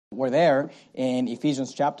We're there in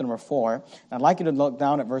Ephesians chapter number 4. I'd like you to look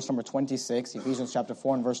down at verse number 26, Ephesians chapter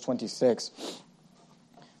 4 and verse 26.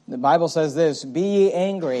 The Bible says this, "Be ye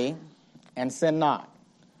angry and sin not.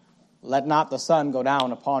 Let not the sun go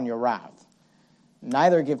down upon your wrath.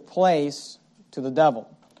 Neither give place to the devil."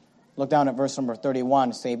 Look down at verse number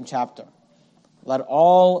 31, same chapter. "Let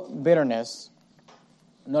all bitterness,"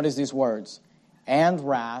 notice these words, "and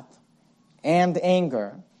wrath, and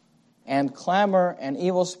anger, and clamor, and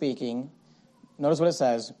evil speaking," notice what it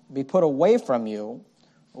says, "be put away from you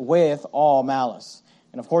with all malice."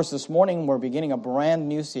 And of course, this morning we're beginning a brand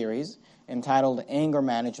new series entitled Anger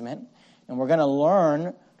Management. And we're going to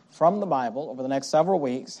learn from the Bible over the next several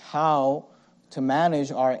weeks how to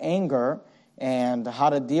manage our anger and how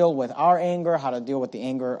to deal with our anger, how to deal with the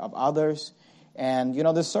anger of others. And, you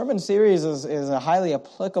know, this sermon series is a highly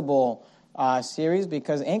applicable series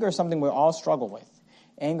because anger is something we all struggle with.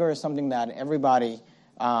 Anger is something that everybody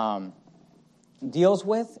deals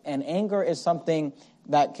with, and anger is something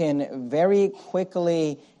that can very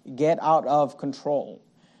quickly get out of control.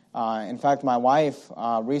 In fact, my wife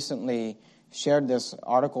recently shared this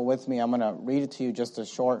article with me. I'm going to read it to you, just a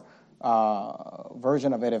short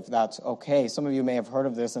version of it, if that's okay. Some of you may have heard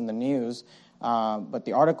of this in the news, but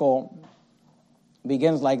the article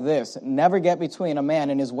begins like this. "Never get between a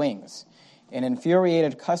man and his wings. An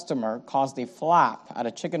infuriated customer caused a flap at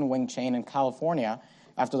a chicken wing chain in California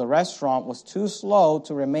after the restaurant was too slow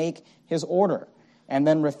to remake his order and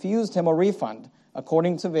then refused him a refund,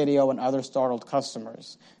 according to video and other startled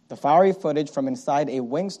customers. The fiery footage from inside a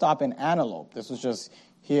Wingstop in Antelope," this was just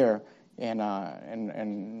here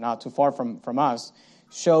and not too far from us,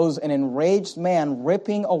 "shows an enraged man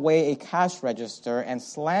ripping away a cash register and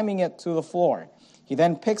slamming it to the floor. He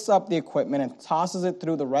then picks up the equipment and tosses it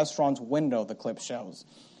through the restaurant's window," the clip shows.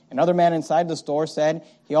 Another man inside the store said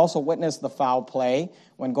he also witnessed the foul play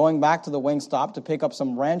when going back to the Wingstop to pick up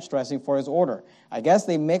some ranch dressing for his order. "I guess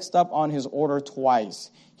they mixed up on his order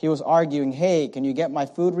twice. He was arguing, 'Hey, can you get my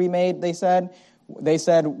food remade?' they said.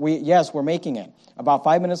 Yes, we're making it. About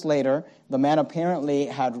 5 minutes later, the man apparently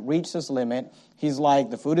had reached his limit. He's like,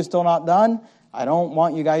 'The food is still not done? I don't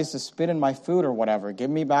want you guys to spit in my food or whatever. Give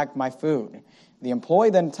me back my food.' The employee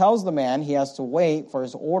then tells the man he has to wait for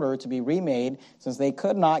his order to be remade since they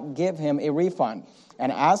could not give him a refund,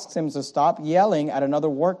 and asks him to stop yelling at another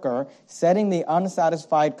worker, setting the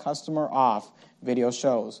unsatisfied customer off," video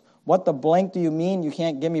shows. "What the blank do you mean you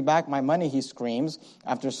can't give me back my money?" he screams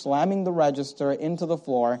after slamming the register into the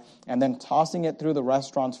floor and then tossing it through the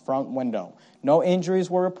restaurant's front window. No injuries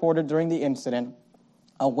were reported during the incident.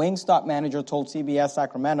 A Wingstop manager told CBS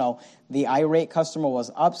Sacramento the irate customer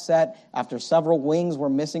was upset after several wings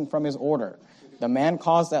were missing from his order. The man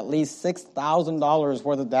caused at least $6,000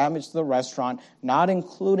 worth of damage to the restaurant, not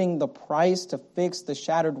including the price to fix the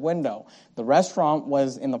shattered window. The restaurant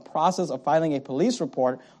was in the process of filing a police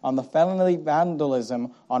report on the felony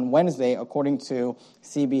vandalism on Wednesday, according to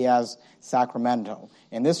CBS Sacramento.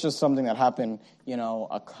 And this is just something that happened, you know,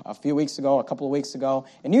 a few weeks ago, a couple of weeks ago.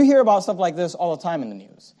 And you hear about stuff like this all the time in the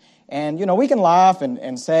news. And, you know, we can laugh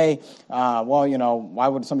and say, well, you know, why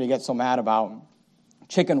would somebody get so mad about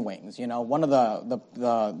chicken wings? You know, one of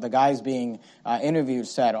the guys being interviewed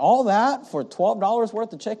said, "All that for $12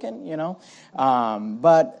 worth of chicken," you know.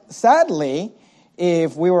 But sadly,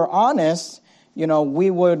 if we were honest, you know, we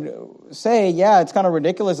would say, yeah, it's kind of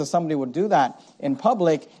ridiculous that somebody would do that in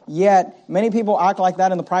public, yet many people act like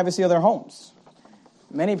that in the privacy of their homes.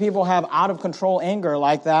 Many people have out-of-control anger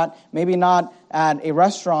like that, maybe not at a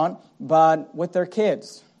restaurant, but with their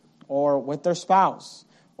kids or with their spouse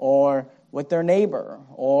or with their neighbor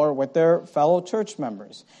or with their fellow church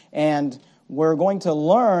members. And we're going to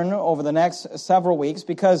learn over the next several weeks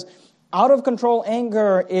because out-of-control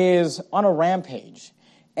anger is on a rampage.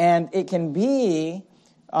 And it can be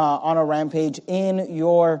on a rampage in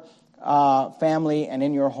your family and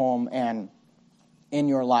in your home and in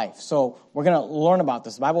your life. So we're going to learn about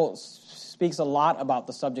this. The Bible speaks a lot about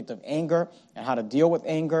the subject of anger and how to deal with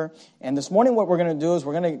anger. And this morning what we're going to do is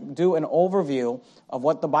we're going to do an overview of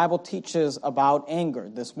what the Bible teaches about anger.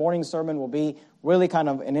 This morning's sermon will be really kind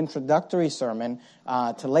of an introductory sermon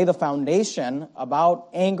to lay the foundation about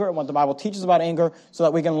anger and what the Bible teaches about anger so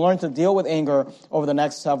that we can learn to deal with anger over the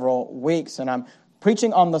next several weeks. And I'm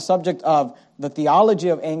preaching on the subject of the theology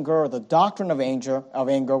of anger or the doctrine of anger. We're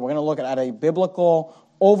going to look at a biblical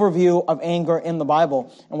overview of anger in the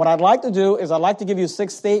Bible. And what I'd like to do is I'd like to give you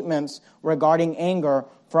 6 statements regarding anger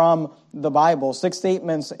from the Bible, 6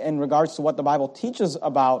 statements in regards to what the Bible teaches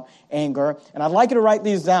about anger. And I'd like you to write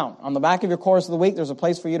these down. On the back of your course of the week, there's a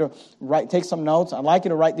place for you to take some notes. I'd like you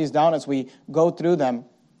to write these down as we go through them.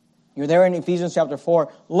 You're there in Ephesians chapter 4.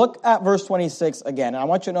 Look at verse 26 again. And I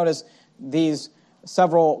want you to notice these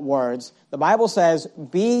several words. The Bible says,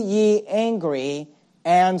 "Be ye angry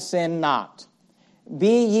and sin not."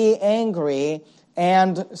 Be ye angry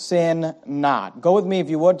and sin not. Go with me, if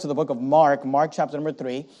you would, to the book of Mark chapter number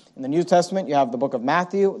 3. In the New Testament, you have the book of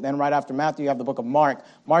Matthew. Then right after Matthew, you have the book of Mark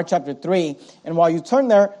chapter 3. And while you turn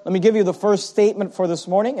there, let me give you the first statement for this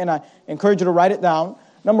morning, and I encourage you to write it down.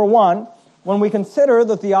 Number one, when we consider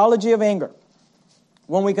the theology of anger,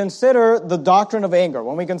 when we consider the doctrine of anger,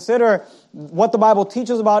 when we consider what the Bible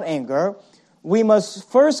teaches about anger, we must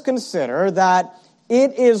first consider that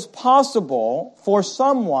it is possible for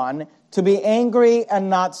someone to be angry and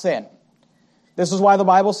not sin. This is why the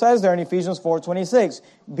Bible says there in Ephesians 4:26,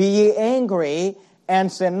 "Be ye angry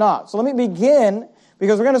and sin not." So let me begin,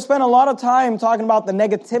 because we're going to spend a lot of time talking about the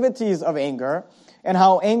negativities of anger and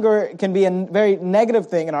how anger can be a very negative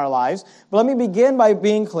thing in our lives. But let me begin by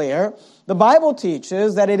being clear. The Bible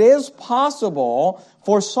teaches that it is possible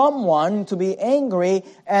for someone to be angry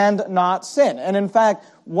and not sin. And in fact,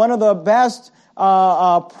 one of the best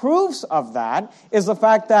proofs of that is the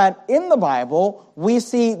fact that in the Bible, we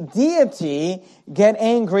see deity get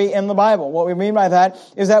angry in the Bible. What we mean by that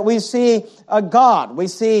is that we see a God. We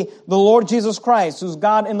see the Lord Jesus Christ, who's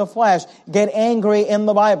God in the flesh, get angry in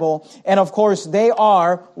the Bible. And of course, they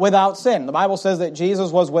are without sin. The Bible says that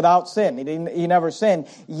Jesus was without sin. He never sinned,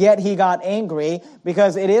 yet he got angry,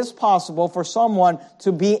 because it is possible for someone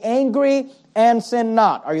to be angry and sin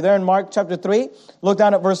not. Are you there in Mark chapter 3? Look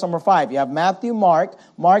down at verse number 5. You have Matthew, Mark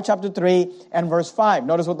chapter 3 and verse 5.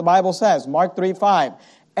 Notice what the Bible says. Mark 3:5.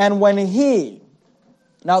 "And when he,"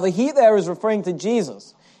 now the he there is referring to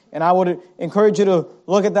Jesus. And I would encourage you to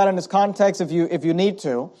look at that in its context if you need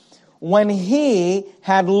to. "When he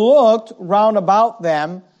had looked round about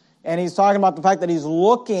them," and he's talking about the fact that he's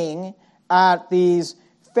looking at these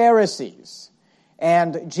Pharisees.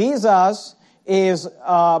 And Jesus is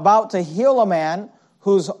about to heal a man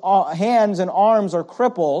whose hands and arms are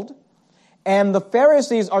crippled, and the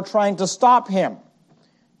Pharisees are trying to stop him.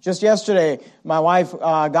 Just yesterday, my wife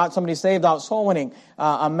got somebody saved out soul winning,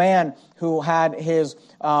 a man who had his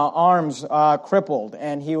arms crippled,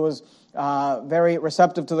 and he was very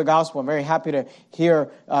receptive to the gospel. I'm very happy to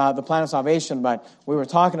hear the plan of salvation, but we were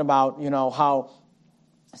talking about, how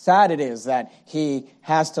sad it is that he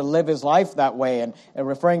has to live his life that way, and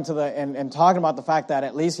referring to and talking about the fact that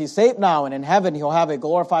at least he's saved now, and in heaven he'll have a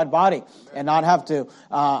glorified body and not have to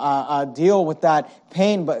deal with that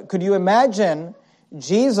pain. But could you imagine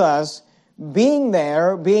Jesus being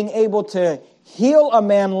there, being able to heal a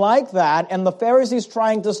man like that, and the Pharisees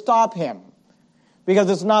trying to stop him because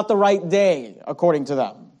it's not the right day, according to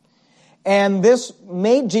them? And this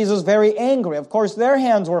made Jesus very angry. Of course, their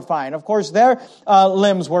hands were fine. Of course, their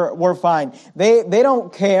limbs were fine. They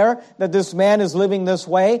don't care that this man is living this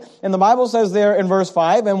way. And the Bible says there in verse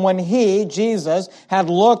 5, "And when he," Jesus, "had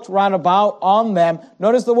looked round about on them,"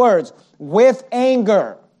 notice the words, "with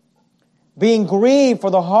anger, being grieved for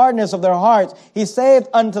the hardness of their hearts, he saith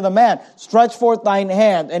unto the man, Stretch forth thine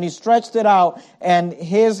hand. And he stretched it out, and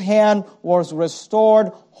his hand was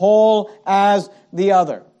restored whole as the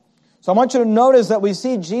other." So I want you to notice that we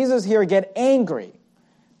see Jesus here get angry,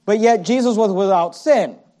 but yet Jesus was without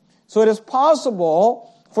sin. So it is possible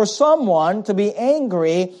for someone to be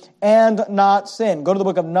angry and not sin. Go to the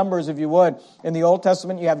book of Numbers, if you would. In the Old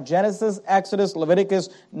Testament, you have Genesis, Exodus, Leviticus,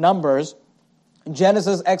 Numbers.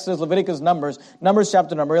 Genesis, Exodus, Leviticus, Numbers. Numbers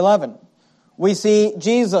chapter number 11. We see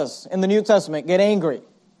Jesus in the New Testament get angry.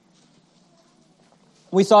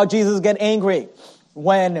 We saw Jesus get angry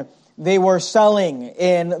when they were selling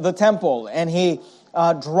in the temple, and he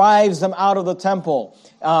drives them out of the temple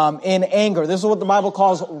in anger. This is what the Bible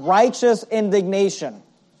calls righteous indignation.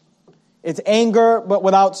 It's anger, but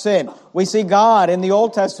without sin. We see God in the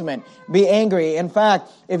Old Testament be angry. In fact,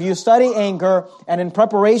 if you study anger, and in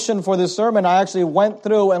preparation for this sermon, I actually went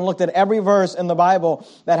through and looked at every verse in the Bible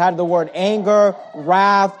that had the word anger,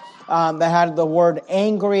 wrath, that had the word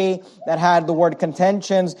angry, that had the word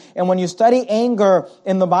contentions. And when you study anger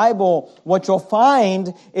in the Bible, what you'll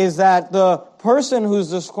find is that the person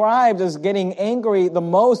who's described as getting angry the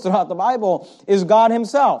most throughout the Bible is God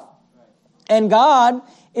himself. And God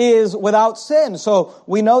is without sin. So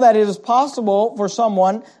we know that it is possible for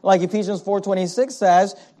someone, like Ephesians 4:26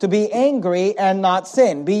 says, to be angry and not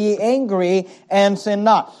sin. Be ye angry and sin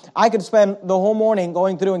not. I could spend the whole morning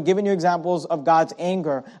going through and giving you examples of God's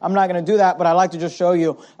anger. I'm not going to do that, but I'd like to just show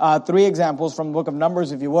you 3 examples from the book of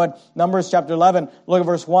Numbers, if you would. Numbers chapter 11, look at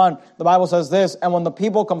verse 1. The Bible says this, "And when the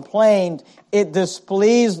people complained, it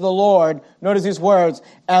displeased the Lord." Notice these words,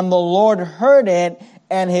 "And the Lord heard it,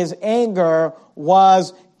 and his anger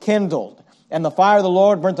was kindled. And the fire of the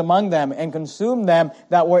Lord burnt among them and consumed them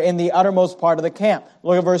that were in the uttermost part of the camp.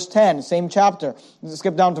 Look at verse 10, same chapter.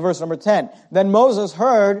 Skip down to verse number 10. Then Moses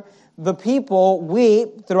heard the people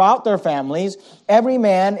weep throughout their families, every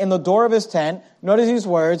man in the door of his tent. Notice these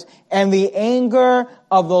words, and the anger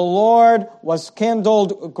of the Lord was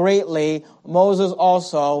kindled greatly. Moses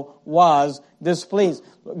also was displeased.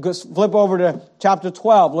 Flip over to chapter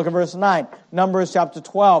 12. Look at verse 9. Numbers chapter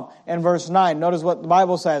 12 and verse 9. Notice what the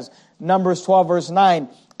Bible says. Numbers 12 verse 9.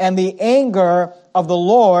 And the anger of the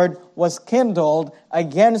Lord was kindled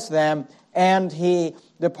against them, and he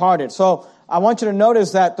departed. So I want you to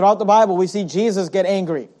notice that throughout the Bible, we see Jesus get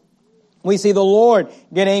angry. We see the Lord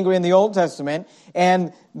get angry in the Old Testament,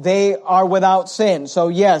 and they are without sin. So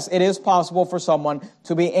yes, it is possible for someone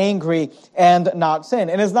to be angry and not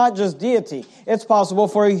sin. And it's not just deity. It's possible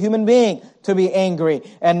for a human being to be angry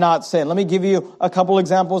and not sin. Let me give you a couple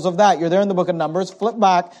examples of that. You're there in the book of Numbers. Flip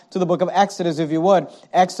back to the book of Exodus, if you would.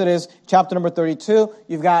 Exodus chapter number 32.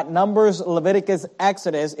 You've got Numbers, Leviticus,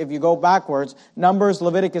 Exodus. If you go backwards, Numbers,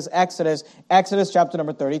 Leviticus, Exodus, Exodus chapter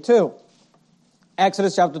number 32.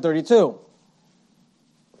 Exodus chapter 32.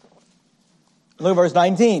 Look at verse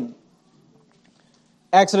 19.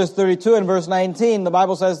 Exodus 32 and verse 19, the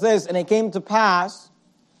Bible says this, and it came to pass,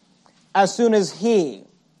 as soon as he,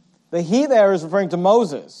 the he there is referring to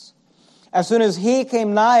Moses, as soon as he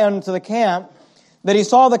came nigh unto the camp, that he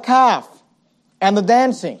saw the calf and the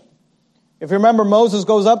dancing. If you remember, Moses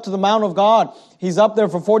goes up to the Mount of God. He's up there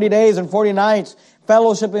for 40 days and 40 nights,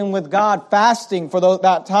 fellowshipping with God, fasting for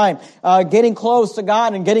that time, getting close to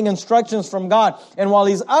God and getting instructions from God. And while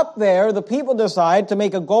he's up there, the people decide to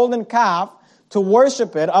make a golden calf to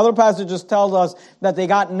worship it. Other passages tell us that they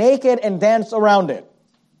got naked and danced around it.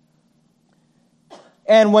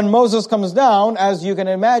 And when Moses comes down, as you can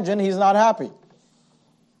imagine, he's not happy.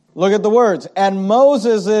 Look at the words. And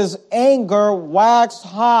Moses' anger waxed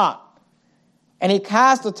hot. And he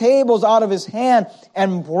cast the tables out of his hand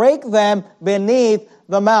and brake them beneath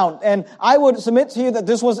the mount. And I would submit to you that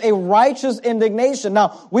this was a righteous indignation.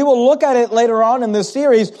 Now, we will look at it later on in this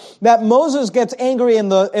series that Moses gets angry in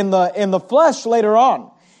the flesh later on.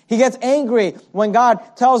 He gets angry when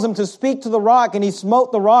God tells him to speak to the rock, and he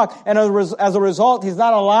smote the rock, and as a result, he's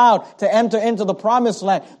not allowed to enter into the promised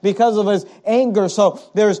land because of his anger. So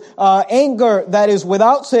there's anger that is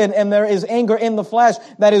without sin, and there is anger in the flesh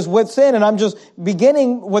that is with sin. And I'm just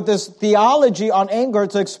beginning with this theology on anger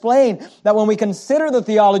to explain that when we consider the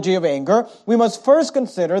theology of anger, we must first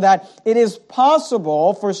consider that it is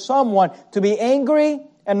possible for someone to be angry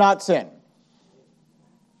and not sin.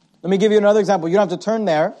 Let me give you another example. You don't have to turn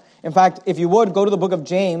there. In fact, if you would, go to the book of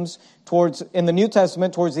James in the New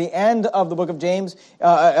Testament, towards the end of the book of James,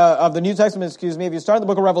 of the New Testament, If you start the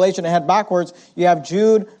book of Revelation and head backwards, you have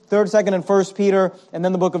Jude, 3rd, 2nd, and 1st Peter, and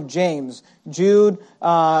then the book of James. Jude,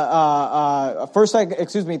 3rd,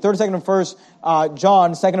 2nd, and 1st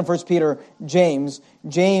John, 2nd and 1st Peter, James.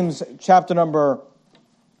 James chapter number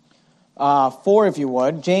 4, if you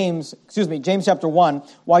would. James chapter 1.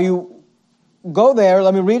 While you go there,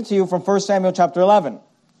 let me read to you from 1 Samuel chapter 11.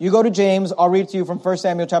 You go to James, I'll read to you from 1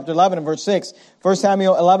 Samuel chapter 11 and verse 6. 1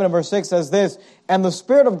 Samuel 11 and verse 6 says this, and the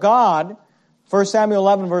Spirit of God, 1 Samuel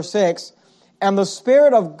 11 verse 6, and the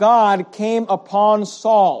Spirit of God came upon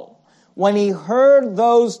Saul when he heard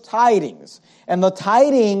those tidings. And the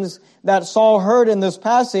tidings that Saul heard in this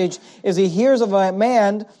passage is he hears of a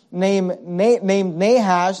man named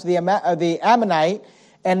Nahash, the Ammonite,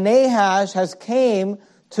 and Nahash has came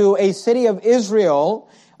to a city of Israel,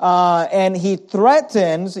 and he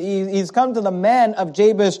threatens, he's come to the men of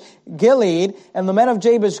Jabesh Gilead, and the men of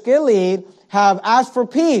Jabesh Gilead have asked for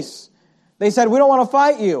peace. They said, we don't want to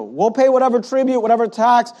fight you. We'll pay whatever tribute, whatever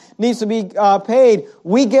tax needs to be paid.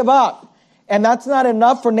 We give up. And that's not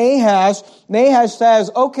enough for Nahash. Nahash says,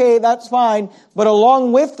 okay, that's fine, but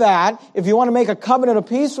along with that, if you want to make a covenant of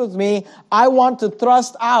peace with me, I want to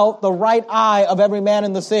thrust out the right eye of every man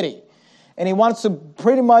in the city. And he wants to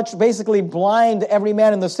pretty much basically blind every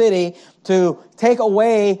man in the city to take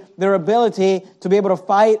away their ability to be able to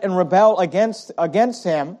fight and rebel against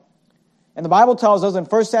him. And the Bible tells us in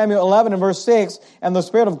 1 Samuel 11 and verse 6, and the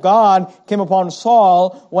Spirit of God came upon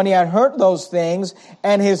Saul when he had heard those things,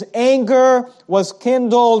 and his anger was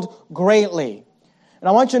kindled greatly. And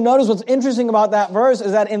I want you to notice what's interesting about that verse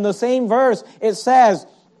is that in the same verse it says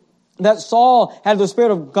that Saul had the Spirit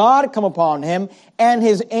of God come upon him, and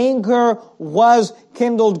his anger was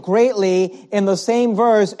kindled greatly in the same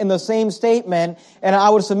verse, in the same statement. And I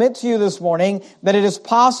would submit to you this morning that it is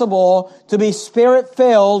possible to be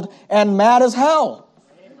Spirit-filled and mad as hell.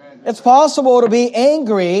 Amen. It's possible to be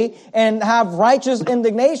angry and have righteous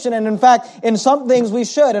indignation. And in fact, in some things we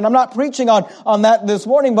should. And I'm not preaching on that this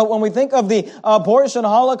morning, but when we think of the abortion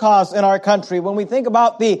holocaust in our country, when we think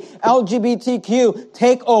about the LGBTQ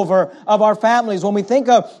takeover of our families, when we think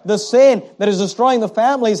of the sin that is destroying the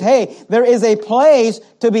families, hey, there is a place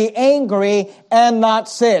to be angry and not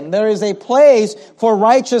sin. There is a place for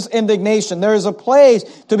righteous indignation. There is a place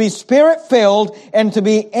to be spirit-filled and to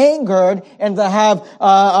be angered and to have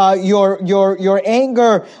your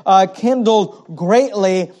anger kindled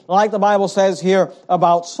greatly, like the Bible says here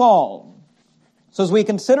about Saul. So as we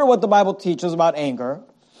consider what the Bible teaches about anger,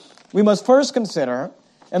 we must first consider,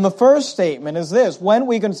 and the first statement is this: when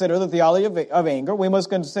we consider the theology of anger, we must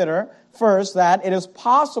consider first that it is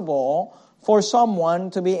possible for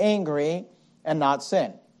someone to be angry and not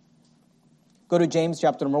sin. Go to James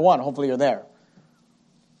chapter number 1. Hopefully you're there.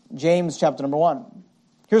 James chapter number 1.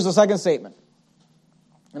 Here's the second statement.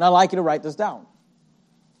 And I'd like you to write this down.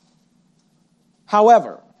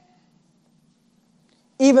 However,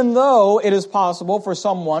 even though it is possible for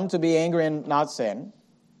someone to be angry and not sin,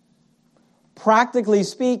 practically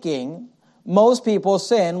speaking, most people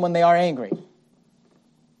sin when they are angry.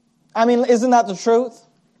 I mean, isn't that the truth?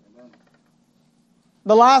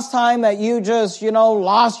 The last time that you just,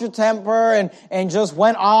 lost your temper and just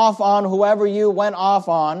went off on whoever you went off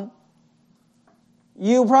on,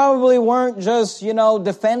 you probably weren't just,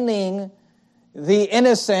 defending the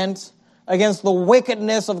innocent against the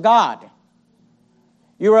wickedness of God.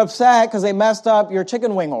 You were upset because they messed up your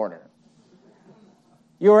chicken wing order.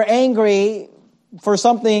 You were angry for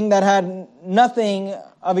something that had nothing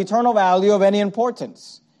of eternal value of any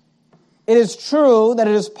importance. It is true that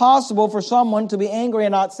it is possible for someone to be angry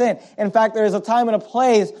and not sin. In fact, there is a time and a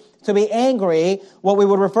place to be angry, what we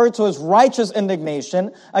would refer to as righteous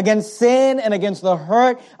indignation, against sin and against the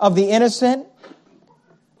hurt of the innocent.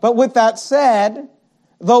 But with that said,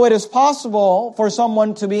 though it is possible for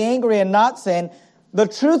someone to be angry and not sin, the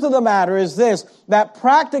truth of the matter is this, that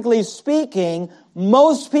practically speaking,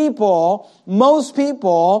 most people,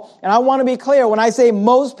 and I want to be clear, when I say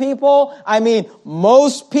most people, I mean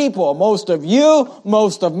most people, most of you,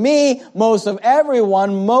 most of me, most of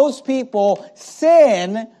everyone, most people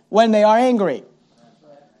sin when they are angry.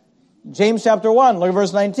 James chapter 1, look at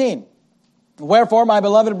verse 19. Wherefore, my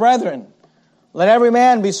beloved brethren, let every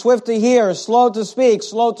man be swift to hear, slow to speak,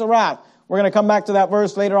 slow to wrath. We're going to come back to that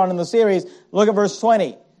verse later on in the series. Look at verse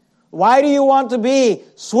 20. Why do you want to be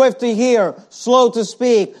swift to hear, slow to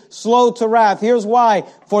speak, slow to wrath? Here's why.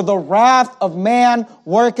 For the wrath of man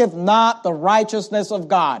worketh not the righteousness of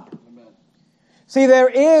God. See, there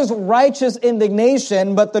is righteous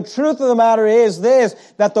indignation, but the truth of the matter is this,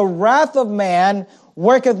 that the wrath of man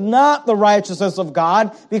worketh not the righteousness of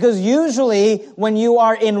God, because usually when you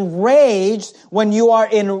are enraged, when you are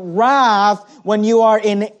in wrath, when you are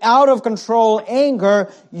in out of control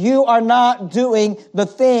anger, you are not doing the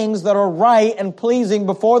things that are right and pleasing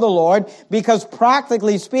before the Lord, because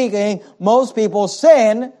practically speaking, most people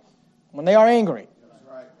sin when they are angry.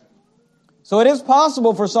 So it is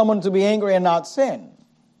possible for someone to be angry and not sin.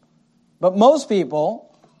 But most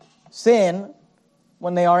people sin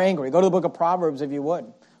when they are angry. Go to the book of Proverbs if you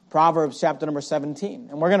would. Proverbs chapter number 17.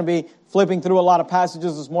 And we're going to be flipping through a lot of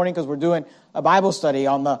passages this morning because we're doing a Bible study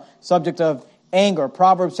on the subject of anger.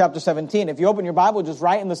 Proverbs chapter 17. If you open your Bible just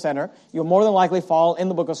right in the center, you'll more than likely fall in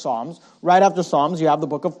the book of Psalms. Right after Psalms, you have the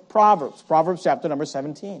book of Proverbs. Proverbs chapter number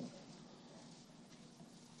 17.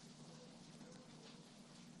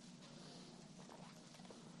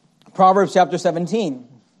 Proverbs chapter 17.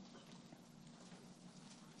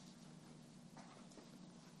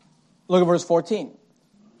 Look at verse 14.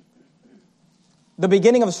 The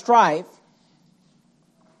beginning of strife,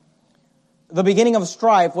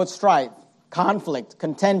 what's strife? Conflict,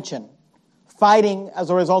 contention, fighting as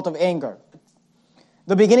a result of anger.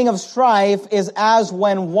 The beginning of strife is as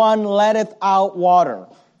when one letteth out water.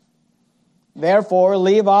 Therefore,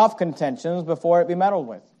 leave off contentions before it be meddled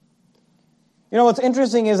with. You know, what's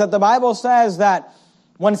interesting is that the Bible says that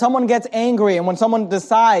when someone gets angry and when someone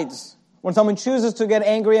decides, when someone chooses to get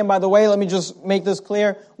angry, and by the way, let me just make this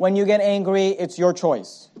clear, when you get angry, it's your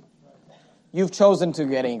choice. You've chosen to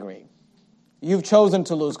get angry. You've chosen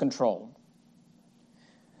to lose control.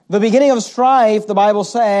 The beginning of strife, the Bible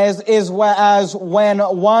says, is as when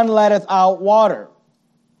one letteth out water.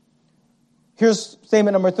 Here's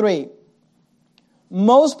statement number 3.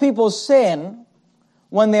 Most people sin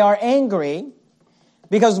when they are angry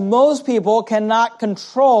because most people cannot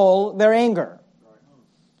control their anger.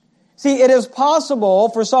 See, it is possible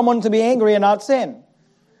for someone to be angry and not sin.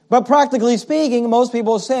 But practically speaking, most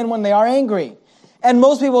people sin when they are angry. And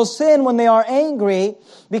most people sin when they are angry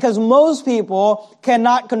because most people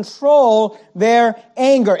cannot control their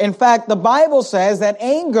anger. In fact, the Bible says that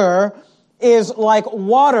anger is like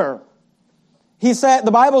water. The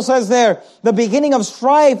Bible says there, the beginning of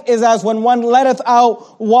strife is as when one letteth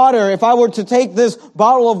out water. If I were to take this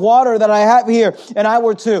bottle of water that I have here and I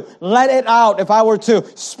were to let it out, if I were to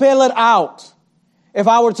spill it out, if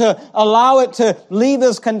I were to allow it to leave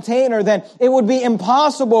this container, then it would be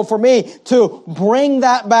impossible for me to bring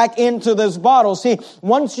that back into this bottle. See,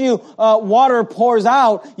 once water pours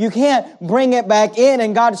out, you can't bring it back in.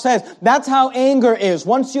 And God says, that's how anger is.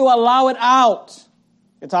 Once you allow it out,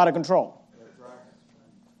 it's out of control.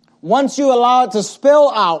 Once you allow it to spill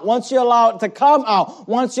out, once you allow it to come out,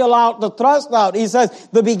 once you allow it to thrust out, he says,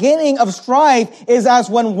 the beginning of strife is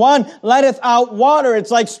as when one letteth out water.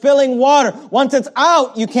 It's like spilling water. Once it's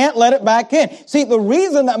out, you can't let it back in. See, the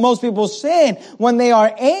reason that most people sin when they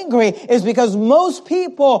are angry is because most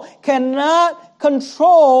people cannot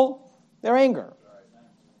control their anger.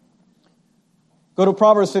 Go to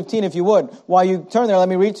Proverbs 15 if you would. While you turn there, let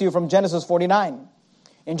me read to you from Genesis 49.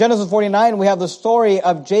 In Genesis 49, we have the story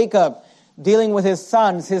of Jacob dealing with his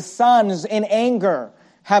sons. His sons, in anger,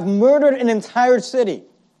 have murdered an entire city.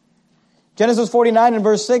 Genesis 49 and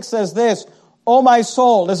verse 6 says this, O my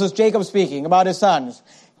soul, this is Jacob speaking about his sons,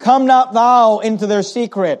 come not thou into their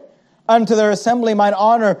secret, unto their assembly mine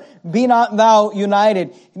honor, be not thou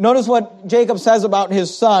united. Notice what Jacob says about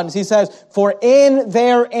his sons. He says, for in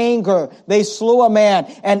their anger they slew a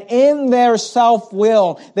man, and in their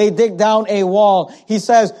self-will they dig down a wall. He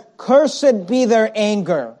says, cursed be their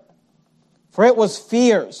anger, for it was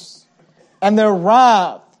fierce, and their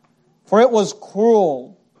wrath, for it was cruel.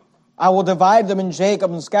 I will divide them in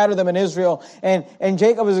Jacob and scatter them in Israel. And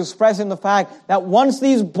Jacob is expressing the fact that once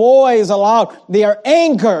these boys allowed their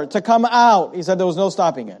anger to come out, he said there was no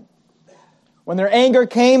stopping it. When their anger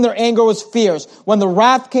came, their anger was fierce. When the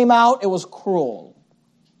wrath came out, it was cruel.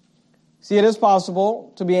 See, it is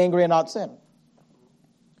possible to be angry and not sin.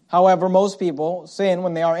 However, most people sin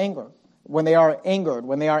when they are angered, when they are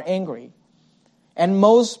angry. And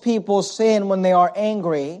most people sin when they are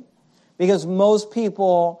angry because most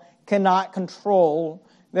people cannot control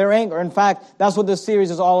their anger. In fact, that's what this series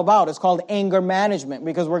is all about. It's called anger management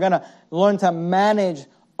because we're going to learn to manage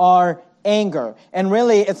our anger. And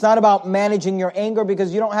really, it's not about managing your anger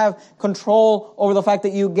because you don't have control over the fact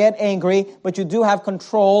that you get angry, but you do have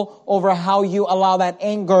control over how you allow that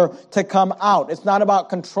anger to come out. It's not about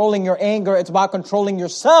controlling your anger. It's about controlling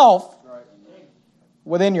yourself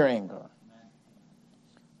within your anger.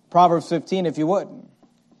 Proverbs 15, if you would.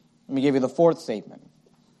 Let me give you the fourth statement.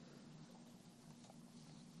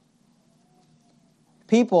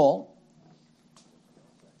 People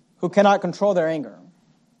who cannot control their anger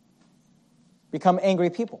become angry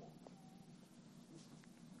people,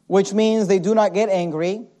 which means they do not get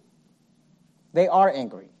angry, they are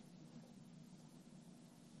angry.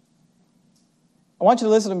 I want you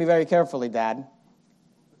to listen to me very carefully, Dad,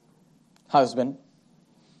 husband,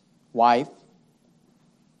 wife,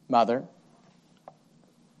 mother.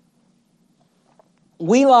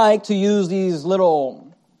 We like to use these little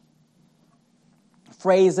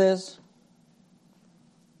phrases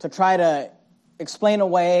to try to explain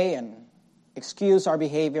away and excuse our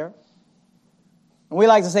behavior. And we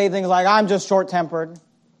like to say things like, I'm just short-tempered.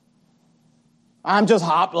 I'm just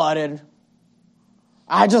hot-blooded.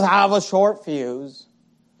 I just have a short fuse.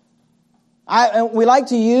 And we like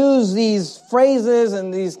to use these phrases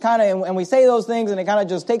and these and we say those things and it kind of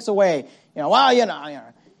just takes away,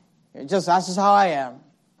 that's just how I am.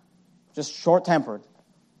 Just short-tempered.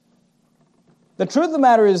 The truth of the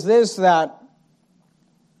matter is this, that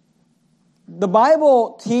the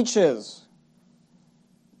Bible teaches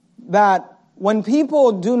that when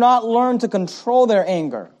people do not learn to control their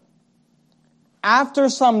anger, after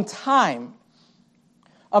some time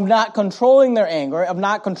of not controlling their anger,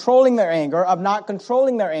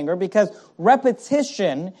 because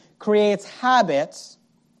repetition creates habits,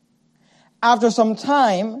 after some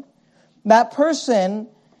time, that person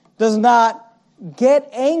does not get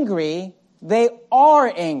angry, they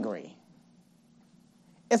are angry.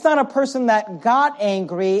 It's not a person that got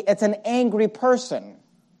angry, it's an angry person.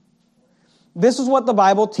 This is what the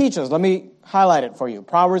Bible teaches. Let me highlight it for you.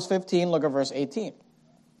 Proverbs 15, look at verse 18.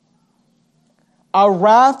 A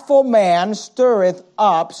wrathful man stirreth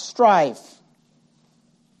up strife.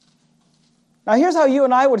 Now here's how you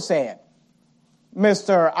and I would say it.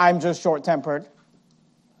 Mr., I'm just short-tempered.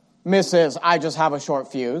 Mrs., I just have a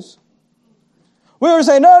short fuse. We would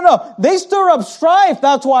say, no, they stir up strife,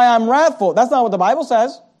 that's why I'm wrathful. That's not what the Bible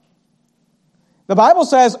says. The Bible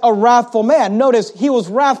says a wrathful man. Notice, he was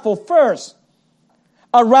wrathful first.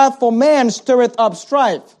 A wrathful man stirreth up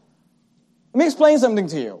strife. Let me explain something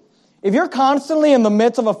to you. If you're constantly in the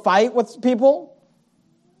midst of a fight with people,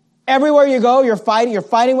 everywhere you go, you're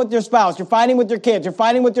fighting with your spouse, you're fighting with your kids, you're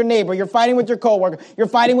fighting with your neighbor, you're fighting with your coworker, you're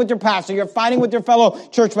fighting with your pastor, you're fighting with your fellow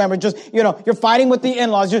church member, you're fighting with the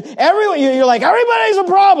in-laws. You're like, everybody's a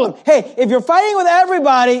problem. Hey, if you're fighting with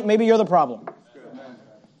everybody, maybe you're the problem.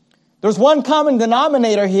 There's one common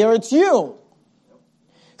denominator here, it's you.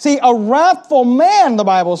 See, a wrathful man, the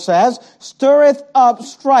Bible says, stirreth up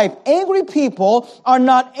strife. Angry people are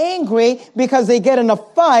not angry because they get in a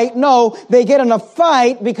fight. No, they get in a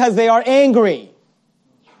fight because they are angry.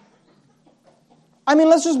 I mean,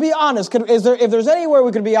 let's just be honest. If there's anywhere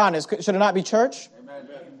we could be honest, should it not be church? Amen.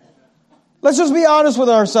 Let's just be honest with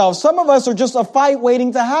ourselves. Some of us are just a fight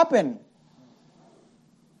waiting to happen.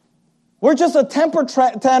 We're just a temper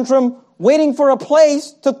tantrum waiting for a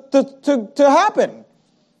place to happen.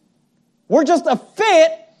 We're just a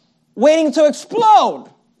fit waiting to explode.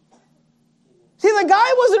 See, the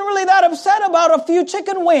guy wasn't really that upset about a few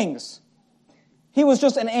chicken wings. He was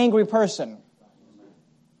just an angry person.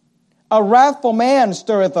 A wrathful man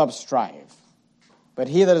stirreth up strife, but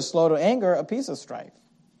he that is slow to anger, a piece of strife.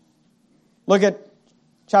 Look at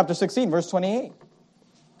chapter 16, verse 28.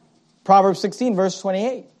 Proverbs 16, verse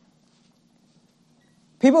 28.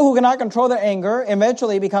 People who cannot control their anger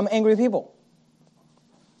eventually become angry people.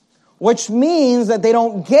 Which means that they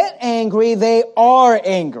don't get angry, they are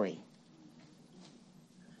angry.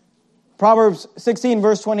 Proverbs 16,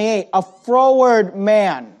 verse 28, a froward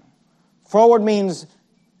man. Froward means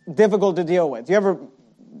difficult to deal with. You ever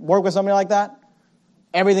work with somebody like that?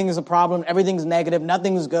 Everything is a problem, everything's negative,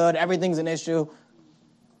 nothing's good, everything's an issue.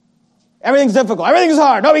 Everything's difficult, everything's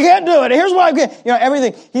hard. No, we can't do it. Here's why I can't.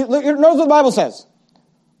 Everything. Notice what the Bible says.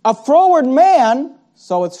 A froward man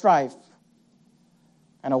soweth strife,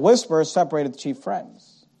 and a whisper separated the chief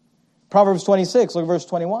friends. Proverbs 26, look at verse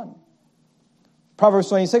 21. Proverbs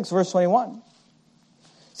 26, verse 21.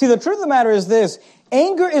 See, the truth of the matter is this.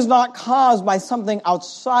 Anger is not caused by something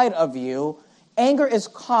outside of you. Anger is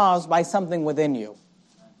caused by something within you.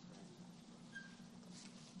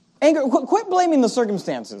 Anger, quit blaming the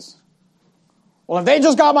circumstances. Well, if they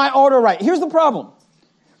just got my order right. Here's the problem.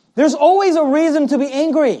 There's always a reason to be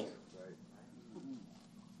angry.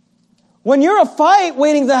 When you're a fight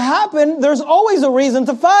waiting to happen, there's always a reason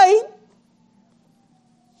to fight.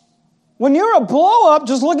 When you're a blow-up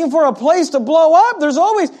just looking for a place to blow up, there's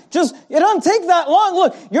always it doesn't take that long.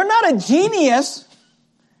 Look, you're not a genius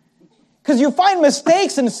because you find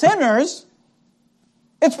mistakes in sinners.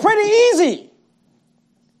 It's pretty easy.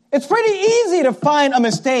 It's pretty easy to find a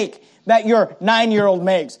mistake that your 9-year-old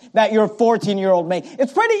makes, that your 14-year-old makes.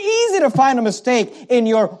 It's pretty easy to find a mistake in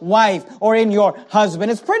your wife or in your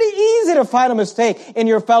husband. It's pretty easy to find a mistake in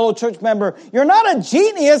your fellow church member. You're not a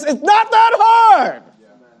genius. It's not that hard.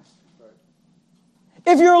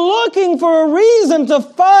 If you're looking for a reason to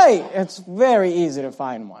fight, it's very easy to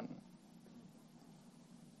find one.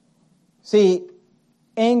 See,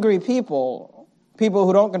 angry people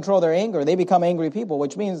who don't control their anger, they become angry people,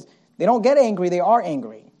 which means they don't get angry, they are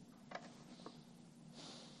angry.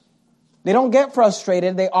 They don't get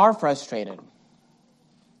frustrated, they are frustrated.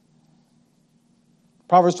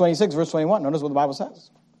 Proverbs 26, verse 21, notice what the Bible says.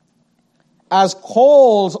 As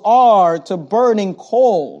coals are to burning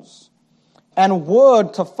coals, and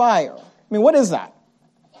wood to fire. I mean, what is that?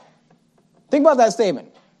 Think about that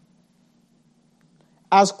statement.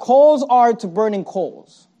 As coals are to burning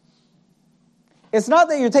coals. It's not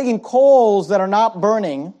that you're taking coals that are not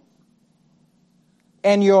burning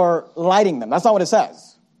and you're lighting them. That's not what it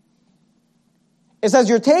says. It says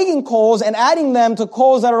you're taking coals and adding them to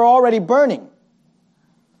coals that are already burning. Do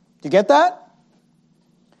you get that?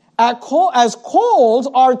 As coals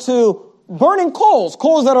are to burning coals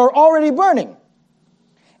that are already burning.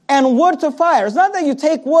 And wood to fire. It's not that you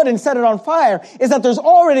take wood and set it on fire. It's that there's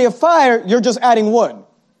already a fire, you're just adding wood.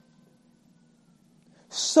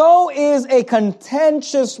 So is a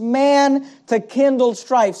contentious man to kindle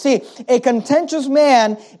strife. See, a contentious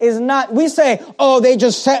man is not, we say, oh, they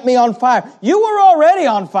just set me on fire. You were already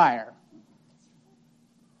on fire.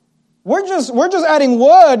 We're just adding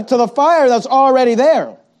wood to the fire that's already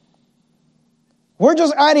there. We're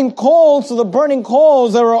just adding coals to the burning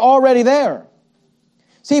coals that are already there.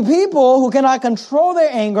 See, people who cannot control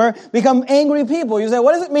their anger become angry people. You say,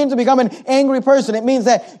 what does it mean to become an angry person? It means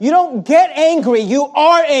that you don't get angry, you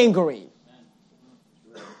are angry.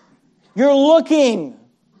 You're looking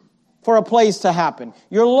for a place to happen.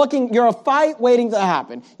 You're a fight waiting to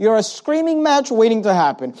happen. You're a screaming match waiting to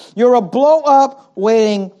happen. You're a blow up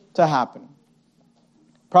waiting to happen.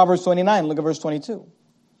 Proverbs 29, look at verse 22.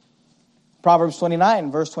 Proverbs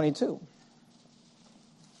 29, verse 22.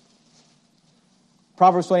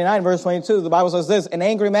 Proverbs 29, verse 22, the Bible says this, an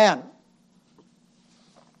angry man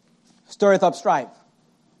stirreth up strife.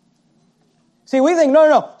 See, we think,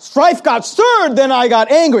 no, strife got stirred, then I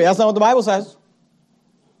got angry. That's not what the Bible says.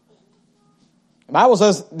 The Bible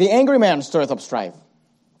says, the angry man stirreth up strife.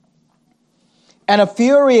 And a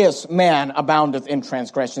furious man aboundeth in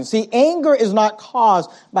transgression. See, anger is not caused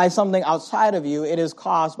by something outside of you. It is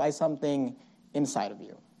caused by something inside of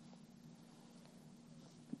you.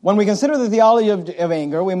 When we consider the theology of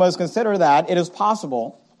anger, we must consider that it is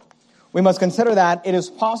possible. We must consider that it is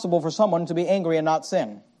possible for someone to be angry and not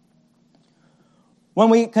sin. When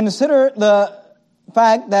we consider the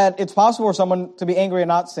fact that it's possible for someone to be angry and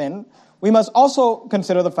not sin, we must also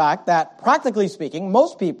consider the fact that, practically speaking,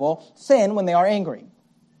 most people sin when they are angry.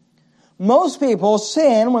 Most people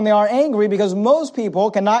sin when they are angry because most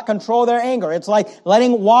people cannot control their anger. It's like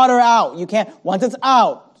letting water out. You can't, once it's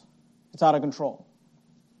out of control.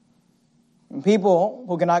 And people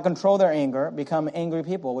who cannot control their anger become angry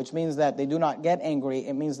people, which means that they do not get angry.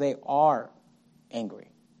 It means they are angry.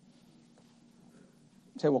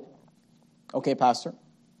 You say, well, okay, Pastor.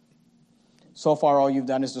 So far, all you've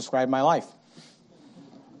done is describe my life.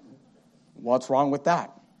 What's wrong with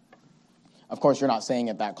that? Of course, you're not saying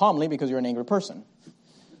it that calmly because you're an angry person.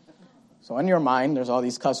 So in your mind, there's all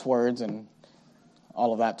these cuss words and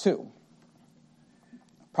all of that too.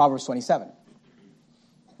 Proverbs 27.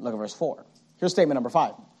 Look at verse 4. Here's statement number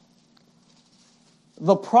 5.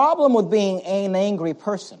 The problem with being an angry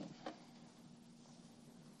person.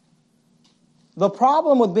 The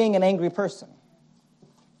problem with being an angry person.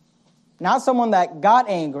 Not someone that got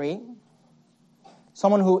angry,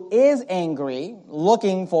 someone who is angry,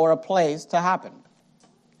 looking for a place to happen.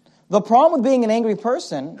 The problem with being an angry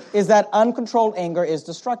person is that uncontrolled anger is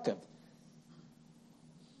destructive.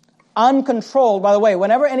 Uncontrolled, by the way,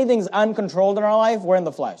 whenever anything's uncontrolled in our life, we're in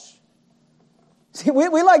the flesh. See, we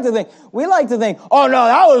like to think, oh no,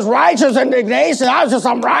 that was righteous indignation. That was just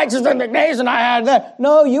some righteous indignation I had there.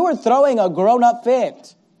 No, you were throwing a grown-up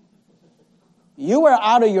fit. You were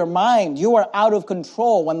out of your mind. You were out of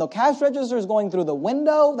control. When the cash register is going through the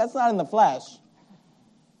window, that's not in the flesh.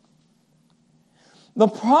 The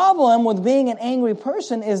problem with being an angry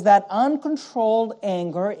person is that uncontrolled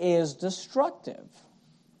anger is destructive.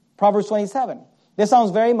 Proverbs 27. This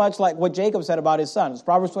sounds very much like what Jacob said about his sons.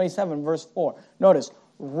 Proverbs 27, verse 4. Notice,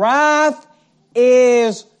 wrath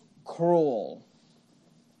is cruel.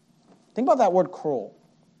 Think about that word cruel.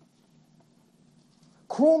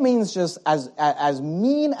 Cruel means just as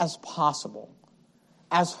mean as possible,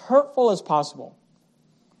 as hurtful as possible.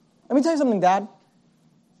 Let me tell you something, Dad.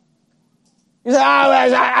 You say,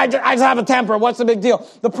 I just have a temper. What's the big deal?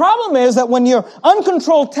 The problem is that when your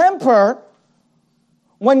uncontrolled temper,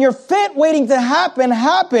 when your fit waiting to happen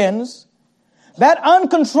happens, that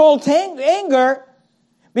uncontrolled anger,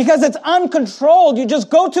 because it's uncontrolled, you just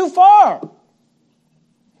go too far.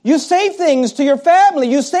 You say things to your family.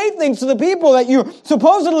 You say things to the people that you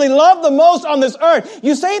supposedly love the most on this earth.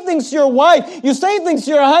 You say things to your wife. You say things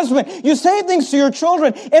to your husband. You say things to your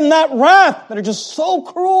children in that wrath that are just so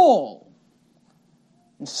cruel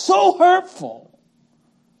and so hurtful.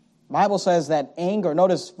 The Bible says that anger,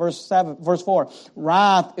 notice verse 4,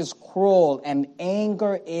 wrath is cruel and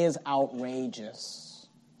anger is outrageous.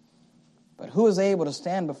 But who is able to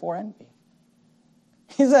stand before envy?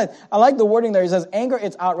 He said, I like the wording there. He says, anger,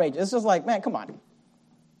 it's outrageous. It's just like, man, come on.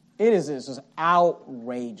 It's just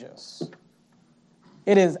outrageous.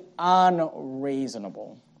 It is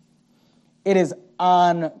unreasonable. It is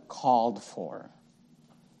uncalled for.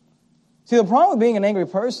 See, the problem with being an angry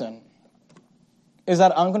person is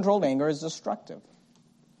that uncontrolled anger is destructive.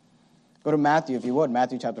 Go to Matthew, if you would,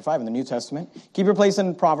 Matthew chapter 5 in the New Testament. Keep your place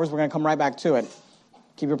in Proverbs. We're going to come right back to it.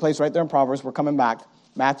 Keep your place right there in Proverbs. We're coming back.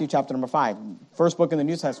 Matthew chapter number 5. First book in the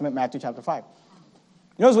New Testament, Matthew chapter 5.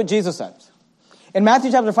 Notice what Jesus says. In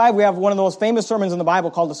Matthew chapter 5, we have one of the most famous sermons in the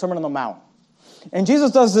Bible called the Sermon on the Mount. And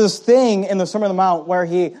Jesus does this thing in the Sermon on the Mount where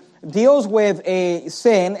he deals with a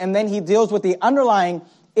sin and then he deals with the underlying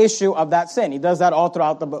issue of that sin. He does that all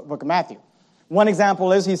throughout the book of Matthew. One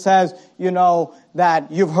example is he says,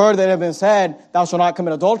 that you've heard that it has been said, thou shalt not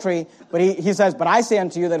commit adultery. But he says, but I say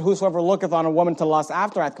unto you that whosoever looketh on a woman to lust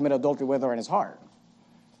after hath committed adultery with her in his heart.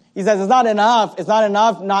 He says it's not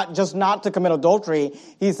enough not just not to commit adultery.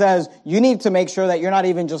 He says you need to make sure that you're not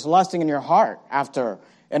even just lusting in your heart after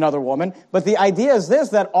another woman. But the idea is this,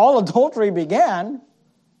 that all adultery began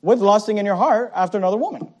with lusting in your heart after another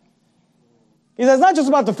woman. He says it's not just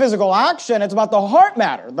about the physical action, it's about the heart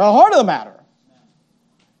matter, the heart of the matter.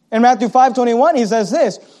 In Matthew 5:21, he says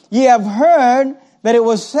this, ye have heard that it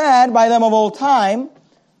was said by them of old time,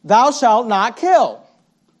 thou shalt not kill.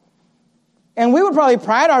 And we would probably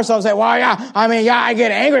pride ourselves and say, well, I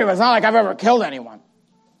get angry, but it's not like I've ever killed anyone.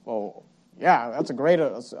 Well, yeah, that's a great,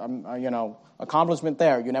 accomplishment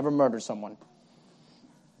there. You never murdered someone.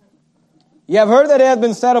 Ye have heard that it hath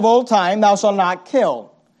been said of old time, thou shalt not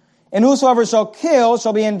kill. And whosoever shall kill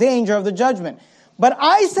shall be in danger of the judgment. But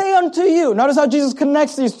I say unto you, notice how Jesus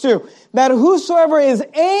connects these two, that whosoever is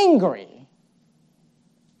angry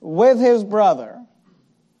with his brother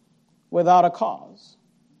without a cause.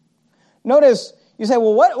 Notice, you say,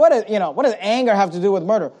 well, what does anger have to do with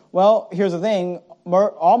murder? Well, here's the thing.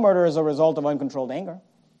 All murder is a result of uncontrolled anger.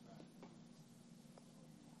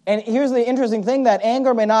 And here's the interesting thing, that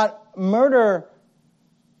anger may not murder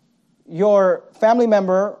your family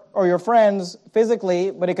member or your friends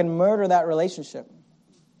physically, but it can murder that relationship.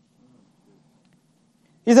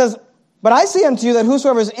 He says, but I say unto you that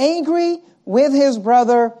whosoever is angry with his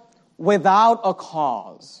brother without a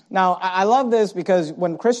cause. Now, I love this because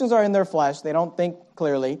when Christians are in their flesh, they don't think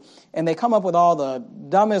clearly, and they come up with all the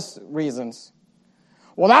dumbest reasons.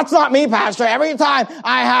 Well, that's not me, Pastor. Every time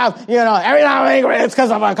I'm angry, it's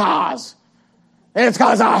because of a cause. It's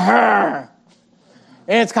because of her.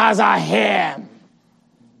 It's because of him.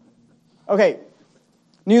 Okay,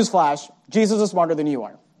 newsflash, Jesus is smarter than you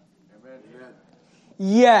are. Amen.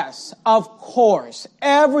 Yes, of course.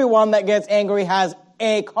 Everyone that gets angry has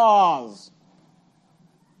a cause.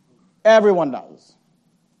 Everyone does.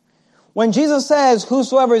 When Jesus says,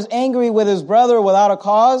 whosoever is angry with his brother without a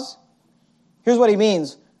cause, here's what he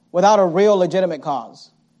means, without a real legitimate cause.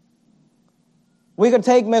 We could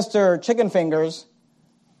take Mr. Chicken Fingers,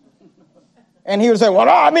 and he would say, well,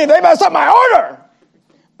 no, they messed up my order.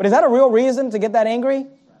 But is that a real reason to get that angry?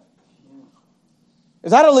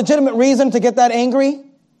 Is that a legitimate reason to get that angry?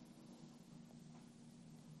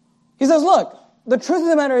 He says, look, the truth of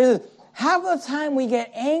the matter is, half the time we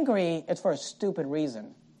get angry, it's for a stupid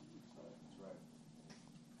reason.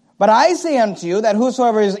 But I say unto you that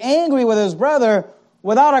whosoever is angry with his brother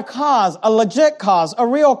without a cause, a legit cause, a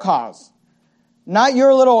real cause, not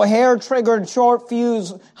your little hair-triggered,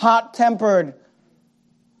 short-fused, hot-tempered,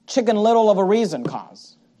 chicken little of a reason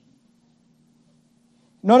cause.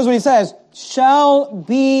 Notice what he says, shall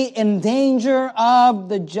be in danger of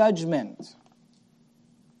the judgment.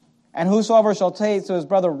 And whosoever shall say to his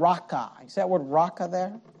brother, Raka, you see that word Raka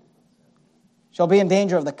there? Shall be in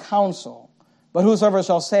danger of the council. But whosoever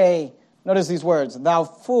shall say, notice these words, thou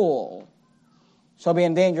fool, shall be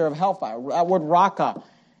in danger of hellfire. That word Raka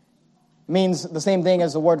means the same thing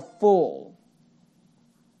as the word fool.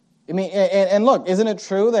 And look, isn't it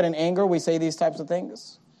true that in anger we say these types of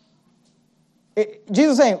things?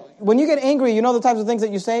 Jesus is saying, when you get angry, you know the types of things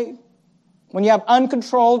that you say? When you have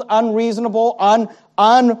uncontrolled, unreasonable,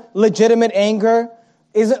 unlegitimate anger,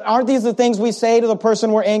 aren't these the things we say to the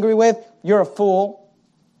person we're angry with? You're a fool.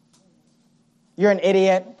 You're an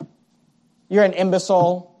idiot. You're an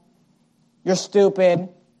imbecile. You're stupid.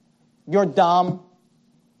 You're dumb.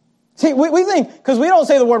 See, we think, because we don't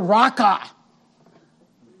say the word raka.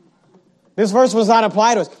 This verse was not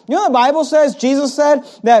applied to us. You know what the Bible says? Jesus said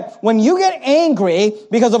that when you get angry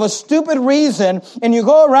because of a stupid reason and you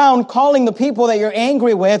go around calling the people that you're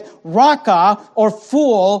angry with raka or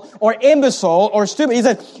fool or imbecile or stupid, he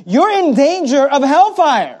says, you're in danger of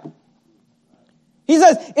hellfire. He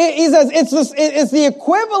says it's the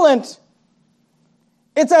equivalent.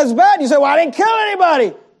 It's as bad. You say, well, I didn't kill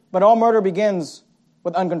anybody. But all murder begins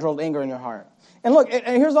with uncontrolled anger in your heart. And look, and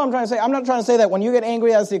here's what I'm trying to say. I'm not trying to say that when you get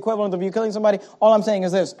angry, that's the equivalent of you killing somebody. All I'm saying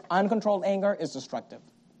is this. Uncontrolled anger is destructive.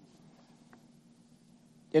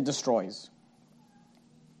 It destroys.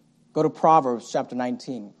 Go to Proverbs chapter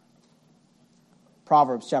 19.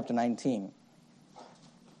 Proverbs chapter 19.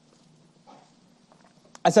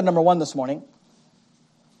 I said number 1 this morning.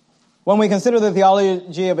 When we consider the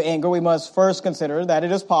theology of anger, we must first consider that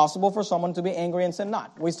it is possible for someone to be angry and sin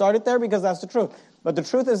not. We started there because that's the truth. But the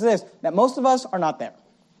truth is this, that most of us are not there.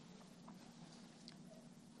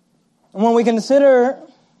 And when we consider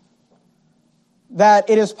that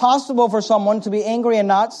it is possible for someone to be angry and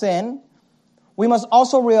not sin, we must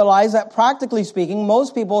also realize that practically speaking,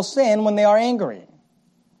 most people sin when they are angry.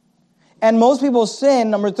 And most people sin,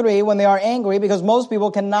 number 3, when they are angry because most people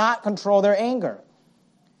cannot control their anger.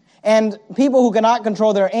 And people who cannot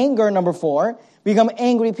control their anger, number 4, become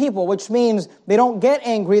angry people, which means they don't get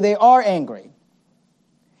angry, they are angry.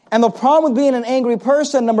 And the problem with being an angry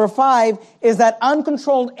person, number 5, is that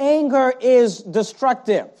uncontrolled anger is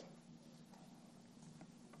destructive.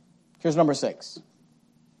 Here's number 6.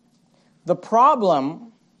 The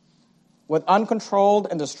problem with uncontrolled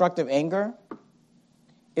and destructive anger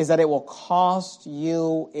is that it will cost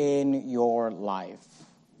you in your life.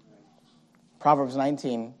 Proverbs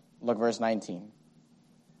 19, look verse 19.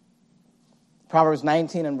 Proverbs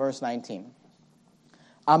 19 and verse 19.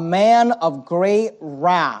 A man of great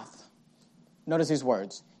wrath, notice these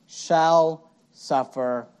words, shall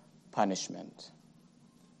suffer punishment.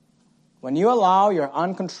 When you allow your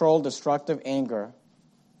uncontrolled destructive anger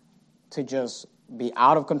to just be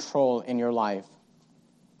out of control in your life,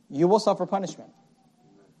 you will suffer punishment.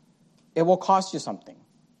 It will cost you something.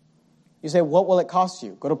 You say, what will it cost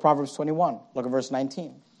you? Go to Proverbs 21. Look at verse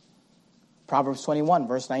 19. Proverbs 21,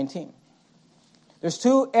 verse 19. There's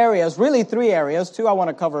two areas, really three areas. Two I want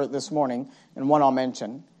to cover this morning, and one I'll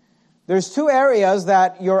mention. There's two areas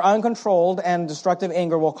that your uncontrolled and destructive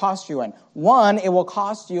anger will cost you in. One, it will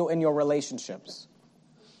cost you in your relationships.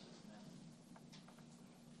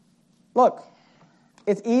 Look,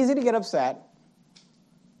 it's easy to get upset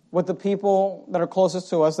with the people that are closest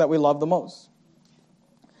to us that we love the most.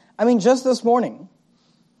 I mean, just this morning,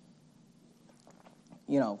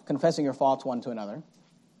 confessing your faults one to another.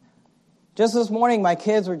 Just this morning, my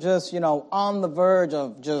kids were just, on the verge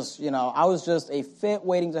of just, I was just a fit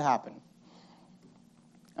waiting to happen.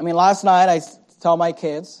 I mean, last night I tell my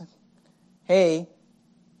kids, hey,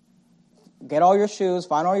 get all your shoes,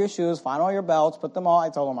 find all your belts, put them all. I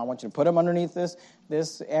told them, I want you to put them underneath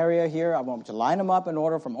this area here. I want you to line them up in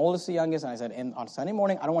order from oldest to youngest. And I said, on Sunday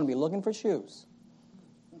morning, I don't want to be looking for shoes.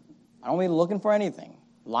 I don't want to be looking for anything.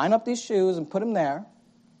 Line up these shoes and put them there.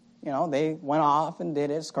 They went off and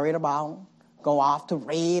did it, scurried about, go off to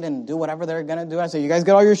raid and do whatever they're going to do. I said, you guys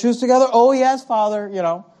get all your shoes together? Oh, yes, Father,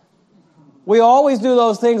 We always do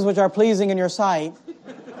those things which are pleasing in your sight.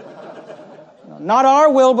 Not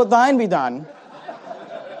our will, but thine be done.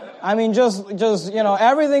 I mean, just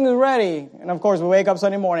everything is ready. And, of course, we wake up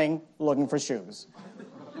Sunday morning looking for shoes.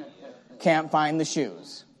 Can't find the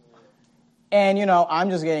shoes. And,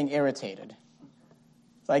 I'm just getting irritated.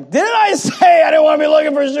 It's like, didn't I say I didn't want to be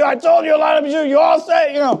looking for shoes? I told you a lot of shoes. You all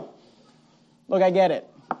said, Look, I get it.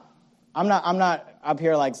 I'm not up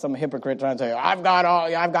here like some hypocrite trying to tell you, I've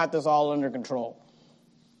got this all under control.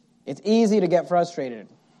 It's easy to get frustrated.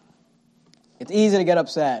 It's easy to get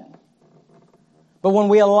upset. But when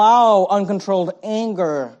we allow uncontrolled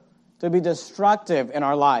anger to be destructive in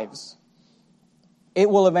our lives, it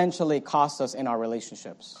will eventually cost us in our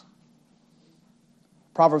relationships.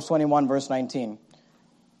 Proverbs 21, verse 19.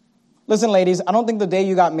 Listen, ladies, I don't think the day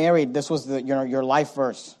you got married, this was your life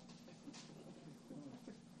verse.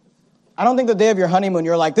 I don't think the day of your honeymoon,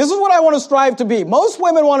 you're like, this is what I want to strive to be. Most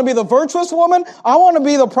women want to be the virtuous woman. I want to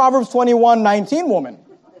be the Proverbs 21:19 woman.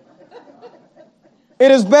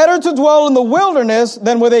 It is better to dwell in the wilderness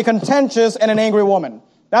than with a contentious and an angry woman.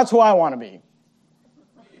 That's who I want to be.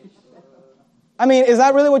 I mean, is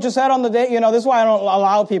that really what you said on the day? This is why I don't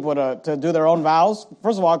allow people to do their own vows.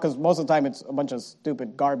 First of all, because most of the time it's a bunch of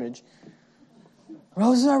stupid garbage.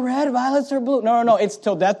 Roses are red, violets are blue. No. It's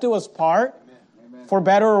till death do us part. Amen. For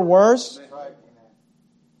better or worse.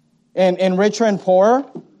 And richer and poorer.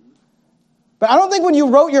 But I don't think when you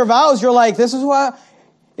wrote your vows, you're like, this is why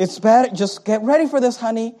it's better. Just get ready for this,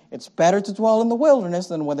 honey. It's better to dwell in the wilderness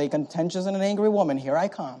than with a contentious and an angry woman. Here I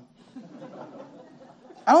come.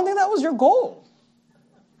 I don't think that was your goal.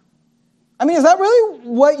 I mean, is that really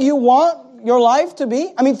what you want your life to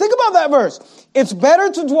be? I mean, think about that verse. It's better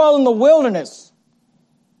to dwell in the wilderness.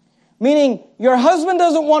 Meaning, your husband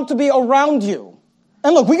doesn't want to be around you.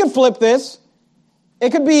 And look, we can flip this. It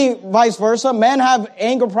could be vice versa. Men have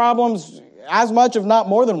anger problems as much, if not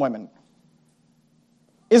more, than women.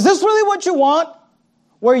 Is this really what you want?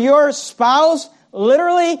 Where your spouse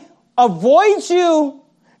literally avoids you,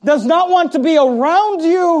 does not want to be around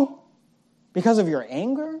you because of your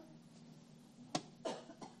anger?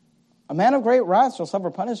 A man of great wrath shall suffer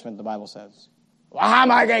punishment, the Bible says. Well, how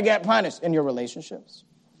am I going to get punished? In your relationships.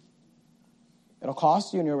 It'll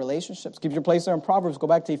cost you in your relationships. Keep your place there in Proverbs. Go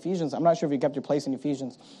back to Ephesians. I'm not sure if you kept your place in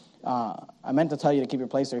Ephesians. I meant to tell you to keep your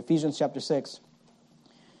place there. Ephesians chapter 6.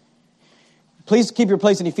 Please keep your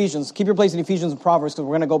place in Ephesians. Keep your place in Ephesians and Proverbs because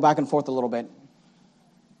we're going to go back and forth a little bit.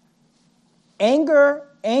 Anger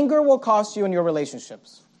will cost you in your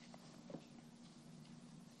relationships.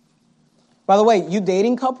 By the way, you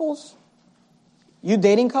dating couples,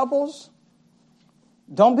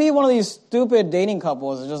 don't be one of these stupid dating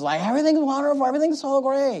couples that's just like, everything's wonderful, everything's so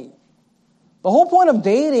great. The whole point of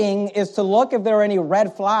dating is to look if there are any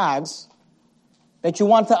red flags that you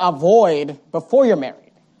want to avoid before you're married.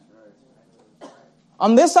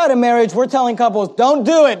 On this side of marriage, we're telling couples, don't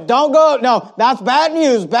do it, don't go. No, that's bad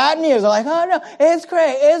news, bad news. They're like, oh no, it's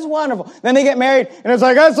great, it's wonderful. Then they get married, and it's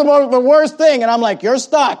like, that's the worst thing. And I'm like, you're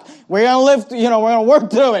stuck. We're going to live, we're going to work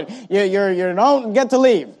through it. You don't get to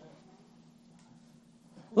leave.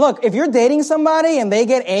 Look, if you're dating somebody and they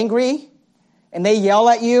get angry and they yell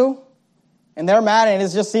at you and they're mad and it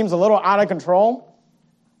just seems a little out of control,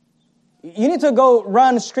 you need to go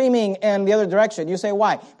run screaming in the other direction. You say,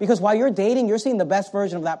 why? Because while you're dating, you're seeing the best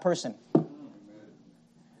version of that person.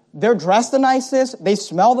 They're dressed the nicest. They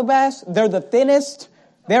smell the best. They're the thinnest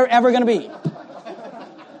they're ever going to be.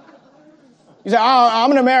 You say, oh,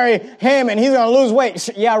 I'm going to marry him and he's going to lose weight.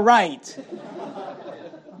 Yeah, right.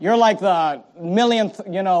 You're like the millionth,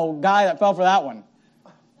 guy that fell for that one.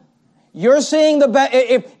 You're seeing the best.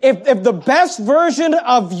 If the best version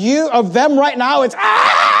of them right now is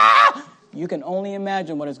you can only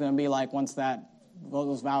imagine what it's going to be like once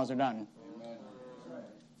those vows are done.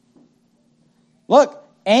 Look,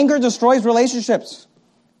 anger destroys relationships.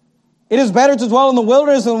 It is better to dwell in the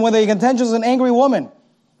wilderness than with a contentious and angry woman.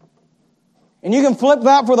 And you can flip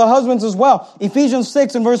that for the husbands as well. Ephesians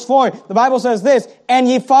 6 and verse 4, the Bible says this, and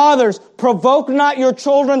ye fathers, provoke not your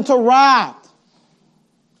children to wrath,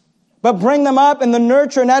 but bring them up in the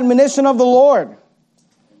nurture and admonition of the Lord.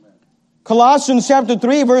 Colossians chapter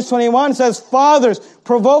 3, verse 21 says, fathers,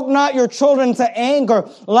 provoke not your children to anger,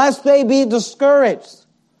 lest they be discouraged.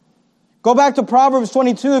 Go back to Proverbs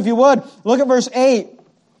 22, if you would. Look at verse 8.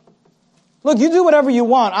 Look, you do whatever you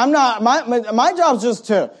want. My job's just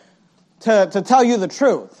to tell you the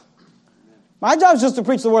truth. My job's just to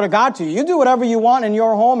preach the word of God to you. You do whatever you want in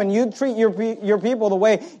your home, and you treat your people the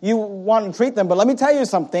way you want to treat them. But let me tell you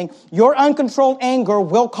something. Your uncontrolled anger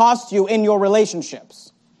will cost you in your relationships.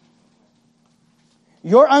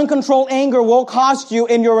 Your uncontrolled anger will cost you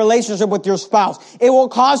in your relationship with your spouse. It will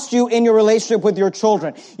cost you in your relationship with your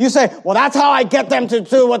children. You say, well, that's how I get them to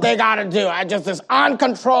do what they got to do. I just this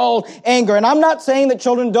uncontrolled anger. And I'm not saying that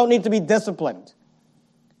children don't need to be disciplined.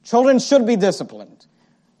 Children should be disciplined.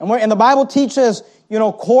 And the Bible teaches,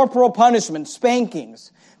 corporal punishment,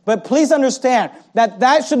 spankings. But please understand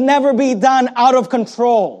that should never be done out of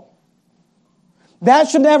control. That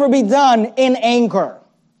should never be done in anger.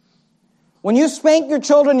 When you spank your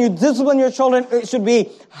children, you discipline your children, it should be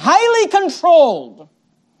highly controlled.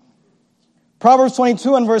 Proverbs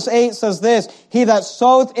 22 and verse 8 says this, he that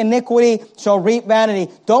soweth iniquity shall reap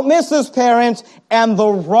vanity. Don't miss this, parents. And the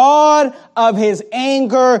rod of his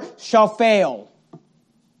anger shall fail.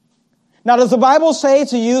 Now, does the Bible say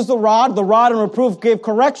to use the rod? The rod and reproof give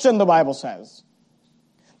correction, the Bible says.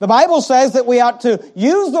 The Bible says that we ought to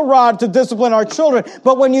use the rod to discipline our children.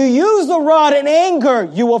 But when you use the rod in anger,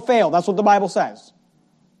 you will fail. That's what the Bible says.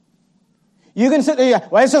 You can sit there,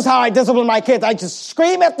 well, it's just how I discipline my kids. I just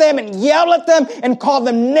scream at them and yell at them and call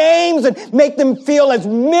them names and make them feel as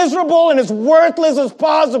miserable and as worthless as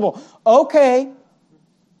possible. Okay,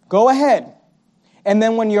 go ahead. And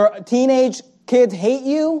then when your teenage kids hate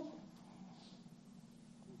you,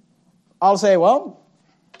 I'll say, well,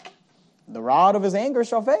 the rod of his anger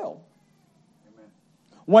shall fail. Amen.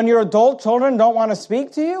 When your adult children don't want to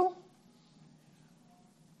speak to you,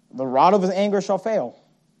 the rod of his anger shall fail.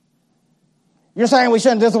 You're saying we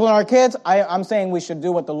shouldn't discipline our kids? I'm saying we should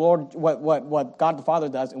do what the Lord, what God the Father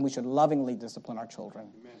does, and we should lovingly discipline our children.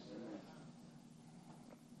 Amen.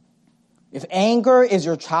 If anger is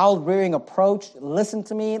your child-rearing approach, listen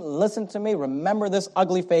to me, remember this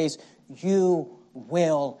ugly face, you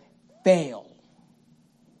will fail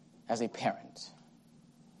as a parent.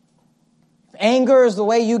 If anger is the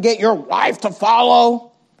way you get your wife to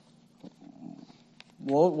follow,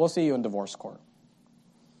 we'll see you in divorce court.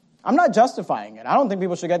 I'm not justifying it. I don't think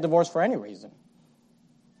people should get divorced for any reason.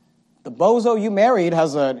 The bozo you married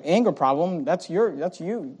has an anger problem. That's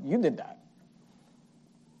you. You did that.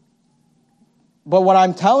 But what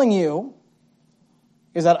I'm telling you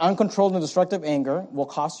is that uncontrolled and destructive anger will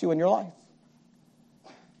cost you in your life.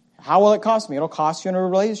 How will it cost me? It'll cost you in your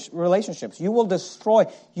relationships. You will destroy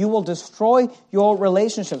your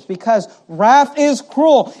relationships because wrath is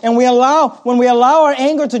cruel. And when we allow our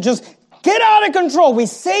anger to just get out of control, we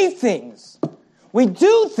say things. We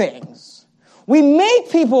do things. We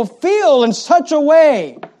make people feel in such a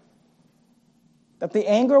way that the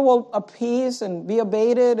anger will appease and be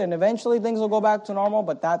abated and eventually things will go back to normal,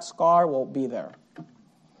 but that scar will be there.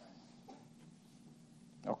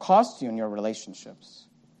 It'll cost you in your relationships.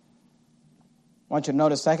 I want you to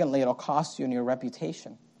notice, secondly, it'll cost you in your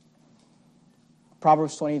reputation.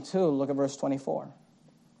 Proverbs 22, look at verse 24.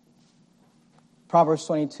 Proverbs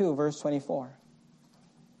 22, verse 24.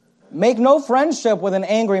 Make no friendship with an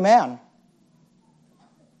angry man,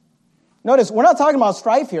 Notice, we're not talking about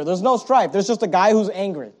strife here. There's no strife. There's just a guy who's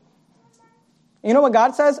angry. You know what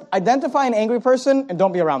God says? Identify an angry person and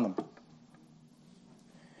don't be around them.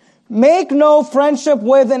 Make no friendship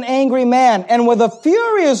with an angry man, and with a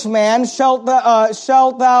furious man shalt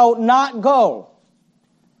thou not go.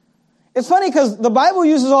 It's funny because the Bible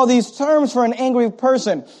uses all these terms for an angry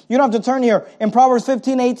person. You don't have to turn here. In Proverbs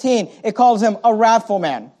 15:18, it calls him a wrathful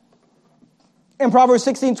man. In Proverbs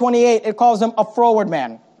 16:28, it calls him a froward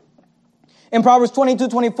man. In Proverbs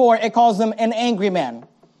 22:24, it calls him an angry man.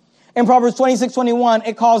 In Proverbs 26:21,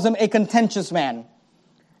 it calls him a contentious man.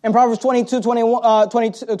 In Proverbs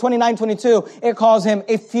 29:22, it calls him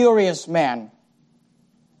a furious man.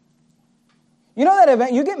 You know that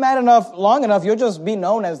event, you get mad enough, long enough, you'll just be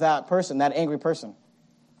known as that person, that angry person.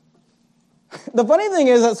 The funny thing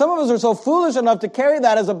is that some of us are so foolish enough to carry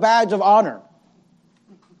that as a badge of honor.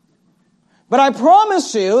 But I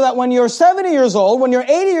promise you that when you're 70 years old, when you're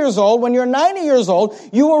 80 years old, when you're 90 years old,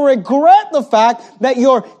 you will regret the fact that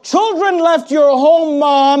your children left your home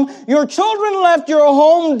mom, your children left your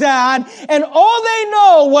home dad, and all they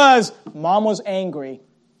know was mom was angry.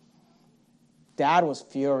 Dad was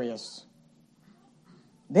furious.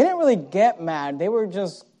 They didn't really get mad. They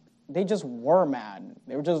just were mad.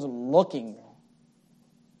 They were just looking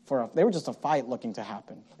they were just a fight looking to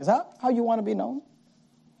happen. Is that how you want to be known?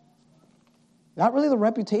 Not really the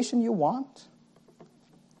reputation you want.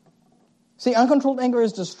 See, uncontrolled anger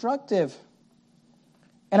is destructive.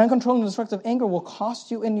 And uncontrolled and destructive anger will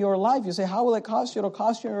cost you in your life. You say, how will it cost you? It'll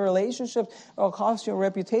cost you in your relationships. It'll cost you in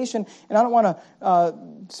reputation. And I don't want to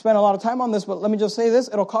spend a lot of time on this, but let me just say this.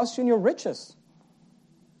 It'll cost you in your riches.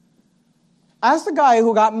 Ask the guy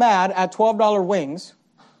who got mad at $12 wings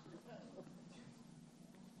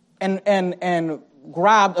and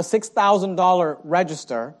grabbed a $6,000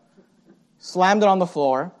 register, slammed it on the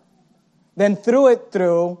floor, then threw it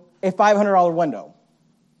through a $500 window.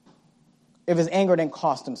 If his anger didn't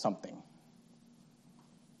cost him something.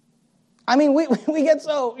 I mean, we get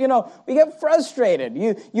so, we get frustrated.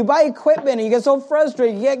 You buy equipment and you get so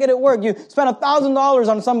frustrated, you can't get it work. You spend $1,000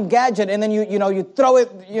 on some gadget and then you throw it,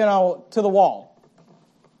 to the wall.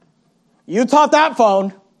 You taught that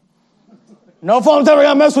phone. No phone's ever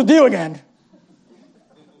going to mess with you again.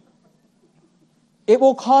 It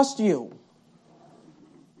will cost you.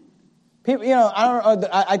 People, I don't know.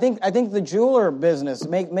 I think the jeweler business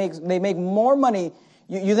they make more money.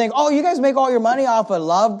 You think, oh, you guys make all your money off of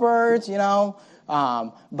lovebirds,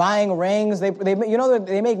 buying rings.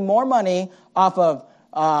 They make more money off of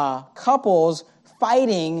couples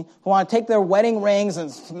fighting who want to take their wedding rings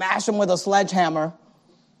and smash them with a sledgehammer.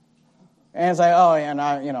 And it's like, oh, yeah,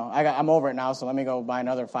 now I'm over it now, so let me go buy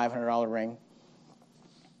another $500 ring.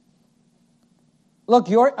 Look,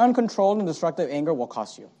 your uncontrolled and destructive anger will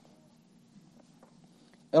cost you.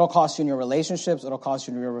 It'll cost you in your relationships. It'll cost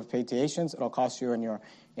you in your reputations. It'll cost you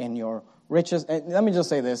in your riches. And let me just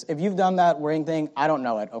say this. If you've done that ring thing, I don't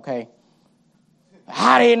know it, okay?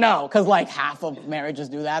 How do you know? Because like half of marriages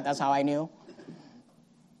do that. That's how I knew.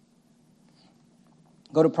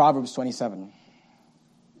 Go to Proverbs 27.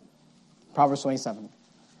 Proverbs 27.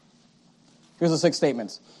 Here's the 6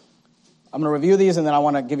 statements. I'm going to review these and then I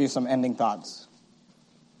want to give you some ending thoughts.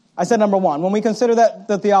 I said number 1, when we consider that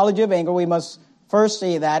the theology of anger, we must first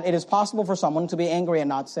see that it is possible for someone to be angry and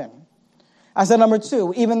not sin. I said number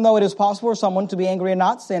 2, even though it is possible for someone to be angry and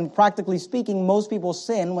not sin, practically speaking, most people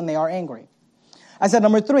sin when they are angry. I said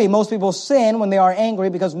number 3, most people sin when they are angry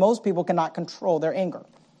because most people cannot control their anger.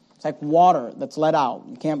 It's like water that's let out.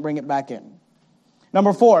 You can't bring it back in.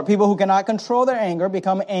 Number 4, people who cannot control their anger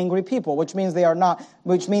become angry people, which means they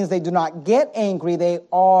do not get angry, they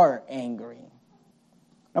are angry.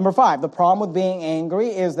 Number 5, the problem with being angry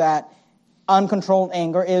is that uncontrolled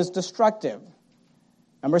anger is destructive.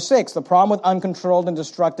 Number 6, the problem with uncontrolled and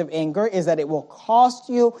destructive anger is that it will cost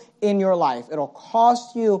you in your life. It'll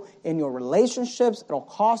cost you in your relationships. It'll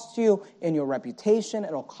cost you in your reputation.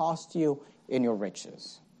 It'll cost you in your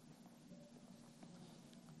riches.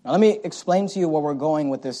 Now, let me explain to you where we're going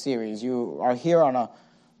with this series. You are here on a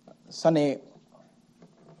Sunday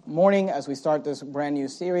morning as we start this brand new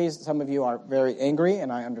series. Some of you are very angry,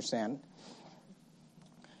 and I understand.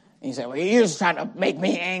 And you say, well, you're just trying to make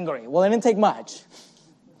me angry. Well, it didn't take much.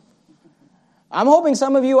 I'm hoping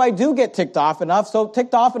some of you I do get ticked off enough, so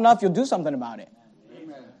ticked off enough, you'll do something about it.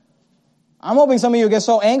 Amen. I'm hoping some of you get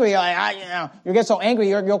so angry, you get so angry,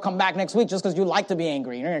 you'll come back next week just because you like to be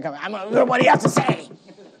angry. You're going to come, I'm going to hear what he has to say.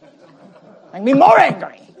 I can be more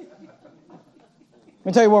angry. Let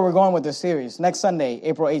me tell you where we're going with this series. Next Sunday,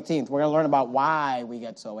 April 18th, we're going to learn about why we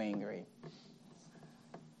get so angry.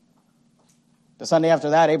 The Sunday after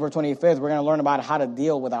that, April 25th, we're going to learn about how to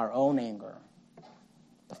deal with our own anger,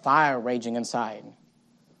 the fire raging inside.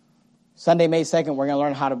 Sunday, May 2nd, we're going to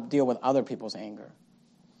learn how to deal with other people's anger,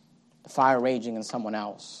 the fire raging in someone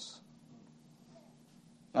else.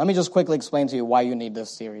 Let me just quickly explain to you why you need this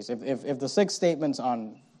series. If the 6 statements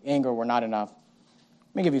on anger were not enough,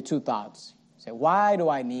 let me give you 2 thoughts. Say, why do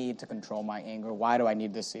I need to control my anger? Why do I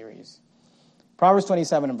need this series? Proverbs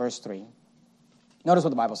 27 and verse 3. Notice what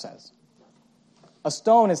the Bible says. A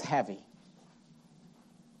stone is heavy,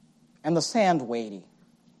 and the sand weighty,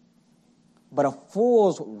 but a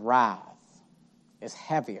fool's wrath is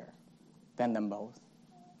heavier than them both.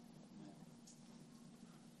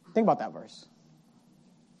 Think about that verse.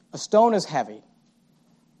 A stone is heavy,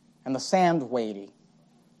 and the sand weighty,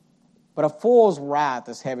 but a fool's wrath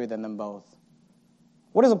is heavier than them both.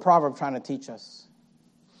 What is the proverb trying to teach us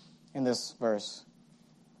in this verse?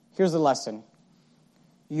 Here's the lesson.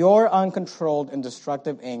 Your uncontrolled and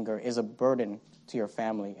destructive anger is a burden to your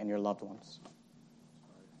family and your loved ones.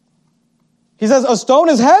 He says, a stone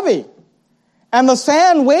is heavy, and the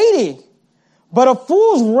sand weighty, but a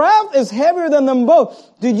fool's wrath is heavier than them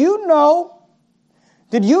both. Did you know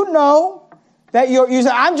that you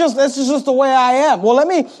say, this is just the way I am? Well, let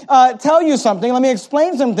me tell you something. Let me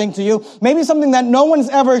explain something to you. Maybe something that no one's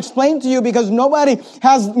ever explained to you because nobody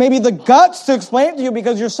has maybe the guts to explain it to you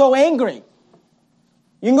because you're so angry.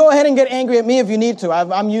 You can go ahead and get angry at me if you need to.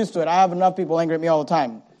 I'm used to it. I have enough people angry at me all the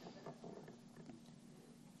time.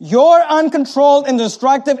 Your uncontrolled and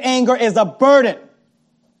destructive anger is a burden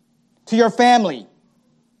to your family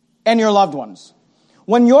and your loved ones.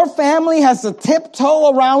 When your family has to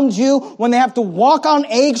tiptoe around you, when they have to walk on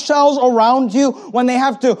eggshells around you, when they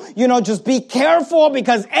have to, just be careful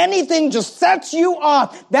because anything just sets you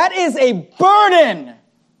off, that is a burden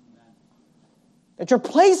that you're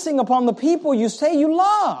placing upon the people you say you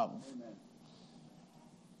love.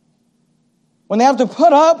 When they have to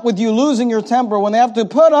put up with you losing your temper, when they have to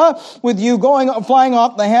put up with you flying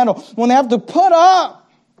off the handle, when they have to put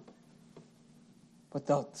up with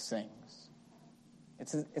those things.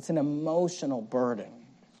 It's an emotional burden.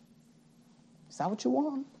 Is that what you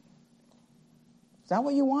want? Is that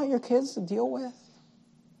what you want your kids to deal with?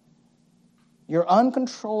 Your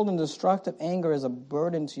uncontrolled and destructive anger is a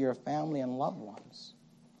burden to your family and loved ones.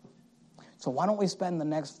 So why don't we spend the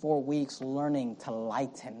next 4 weeks learning to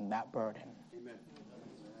lighten that burden? Amen.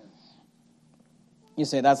 You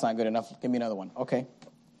say, that's not good enough. Give me another one. Okay.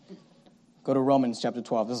 Go to Romans chapter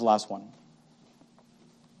 12. This is the last one.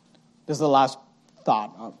 This is the last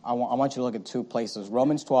thought. I want you to look at 2 places.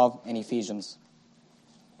 Romans 12 and Ephesians.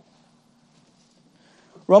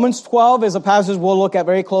 Romans 12 is a passage we'll look at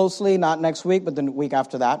very closely, not next week, but the week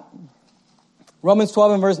after that. Romans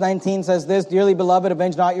 12 and verse 19 says this, Dearly beloved,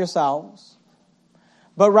 avenge not yourselves,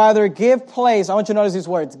 but rather give place, I want you to notice these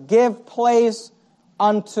words, give place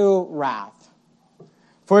unto wrath.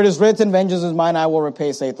 For it is written, vengeance is mine, I will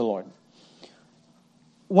repay, saith the Lord.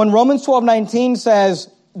 When Romans 12:19 says,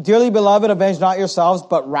 Dearly beloved, avenge not yourselves,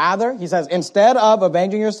 but rather, he says, instead of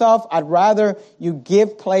avenging yourself, I'd rather you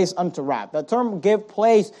give place unto wrath. The term give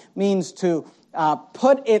place means to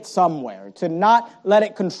put it somewhere, to not let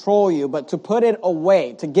it control you, but to put it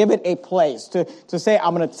away, to give it a place, to say,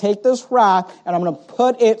 I'm going to take this wrath and I'm going to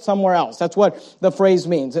put it somewhere else. That's what the phrase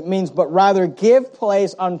means. It means, but rather give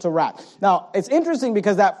place unto wrath. Now, it's interesting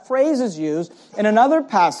because that phrase is used in another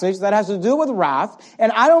passage that has to do with wrath,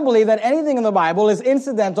 and I don't believe that anything in the Bible is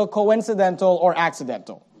incidental, coincidental, or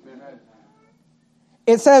accidental.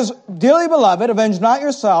 It says, Dearly beloved, avenge not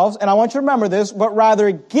yourselves, and I want you to remember this, but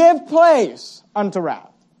rather give place unto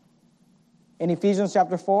wrath. In Ephesians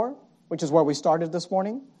chapter 4, which is where we started this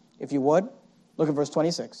morning, if you would, look at verse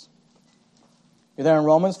 26. You're there in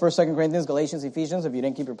Romans, 1st, 2nd Corinthians, Galatians, Ephesians. If you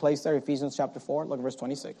didn't keep your place there, Ephesians chapter 4, look at verse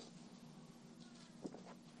 26.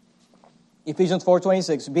 Ephesians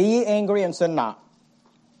 4:26. Be ye angry and sin not.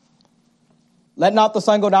 Let not the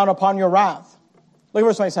sun go down upon your wrath. Look at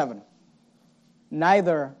verse 27.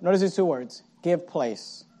 Neither, notice these 2 words, give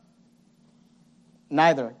place.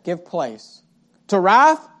 Neither give place to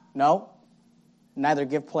wrath, no. Neither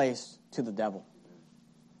give place to the devil.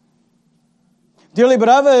 Dearly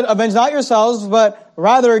beloved, avenge not yourselves, but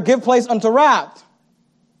rather give place unto wrath.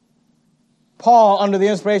 Paul, under the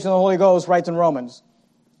inspiration of the Holy Ghost, writes in Romans.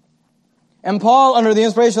 And Paul, under the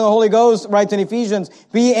inspiration of the Holy Ghost, writes in Ephesians,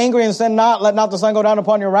 Be ye angry and sin not, let not the sun go down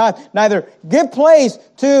upon your wrath, neither give place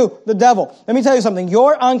to the devil. Let me tell you something.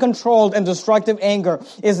 Your uncontrolled and destructive anger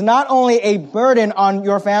is not only a burden on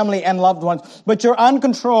your family and loved ones, but your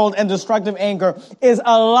uncontrolled and destructive anger is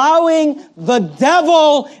allowing the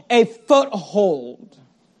devil a foothold.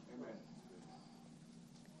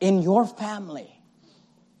 in your family.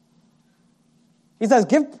 He says,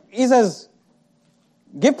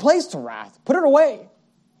 give place to wrath. Put it away.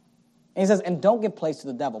 And he says, and don't give place to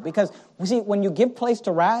the devil. Because, you see, when you give place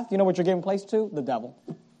to wrath, you know what you're giving place to? The devil.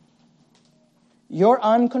 Your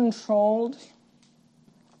uncontrolled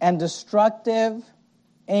and destructive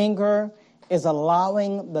anger is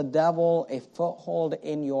allowing the devil a foothold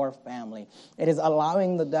in your family. It is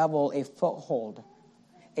allowing the devil a foothold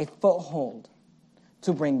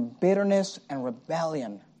to bring bitterness and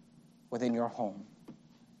rebellion within your home.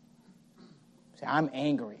 Say, I'm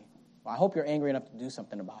angry. Well, I hope you're angry enough to do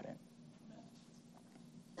something about it.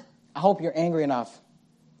 I hope you're angry enough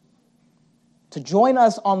to join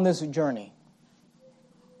us on this journey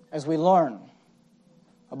as we learn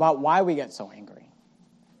about why we get so angry,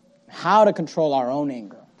 how to control our own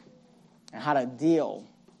anger, and how to deal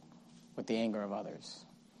with the anger of others.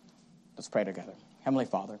 Let's pray together. Heavenly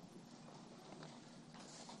Father,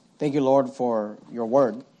 thank you, Lord, for your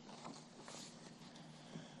word.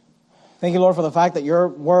 Thank you, Lord, for the fact that your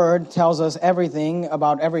word tells us everything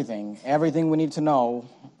we need to know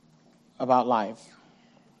about life.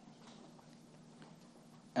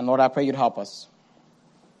 And Lord, I pray you'd help us.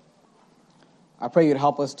 I pray you'd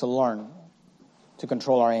help us to learn to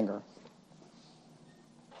control our anger.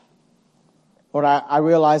 Lord, I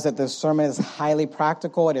realize that this sermon is highly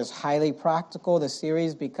practical. It is highly practical, this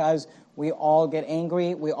series, because we all get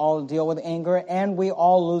angry, we all deal with anger, and we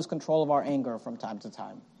all lose control of our anger from time to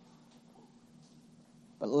time.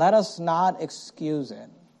 But let us not excuse it.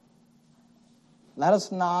 Let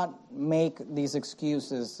us not make these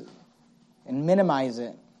excuses and minimize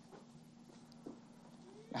it.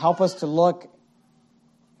 Help us to look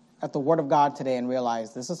at the Word of God today and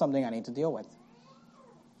realize this is something I need to deal with.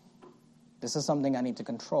 This is something I need to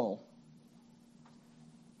control.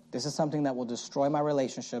 This is something that will destroy my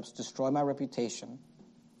relationships, destroy my reputation.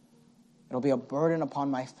 It'll be a burden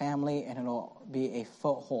upon my family, and it'll be a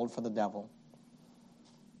foothold for the devil.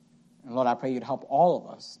 And Lord, I pray you'd help all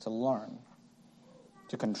of us to learn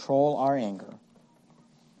to control our anger.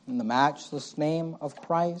 In the matchless name of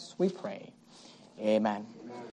Christ, we pray. Amen.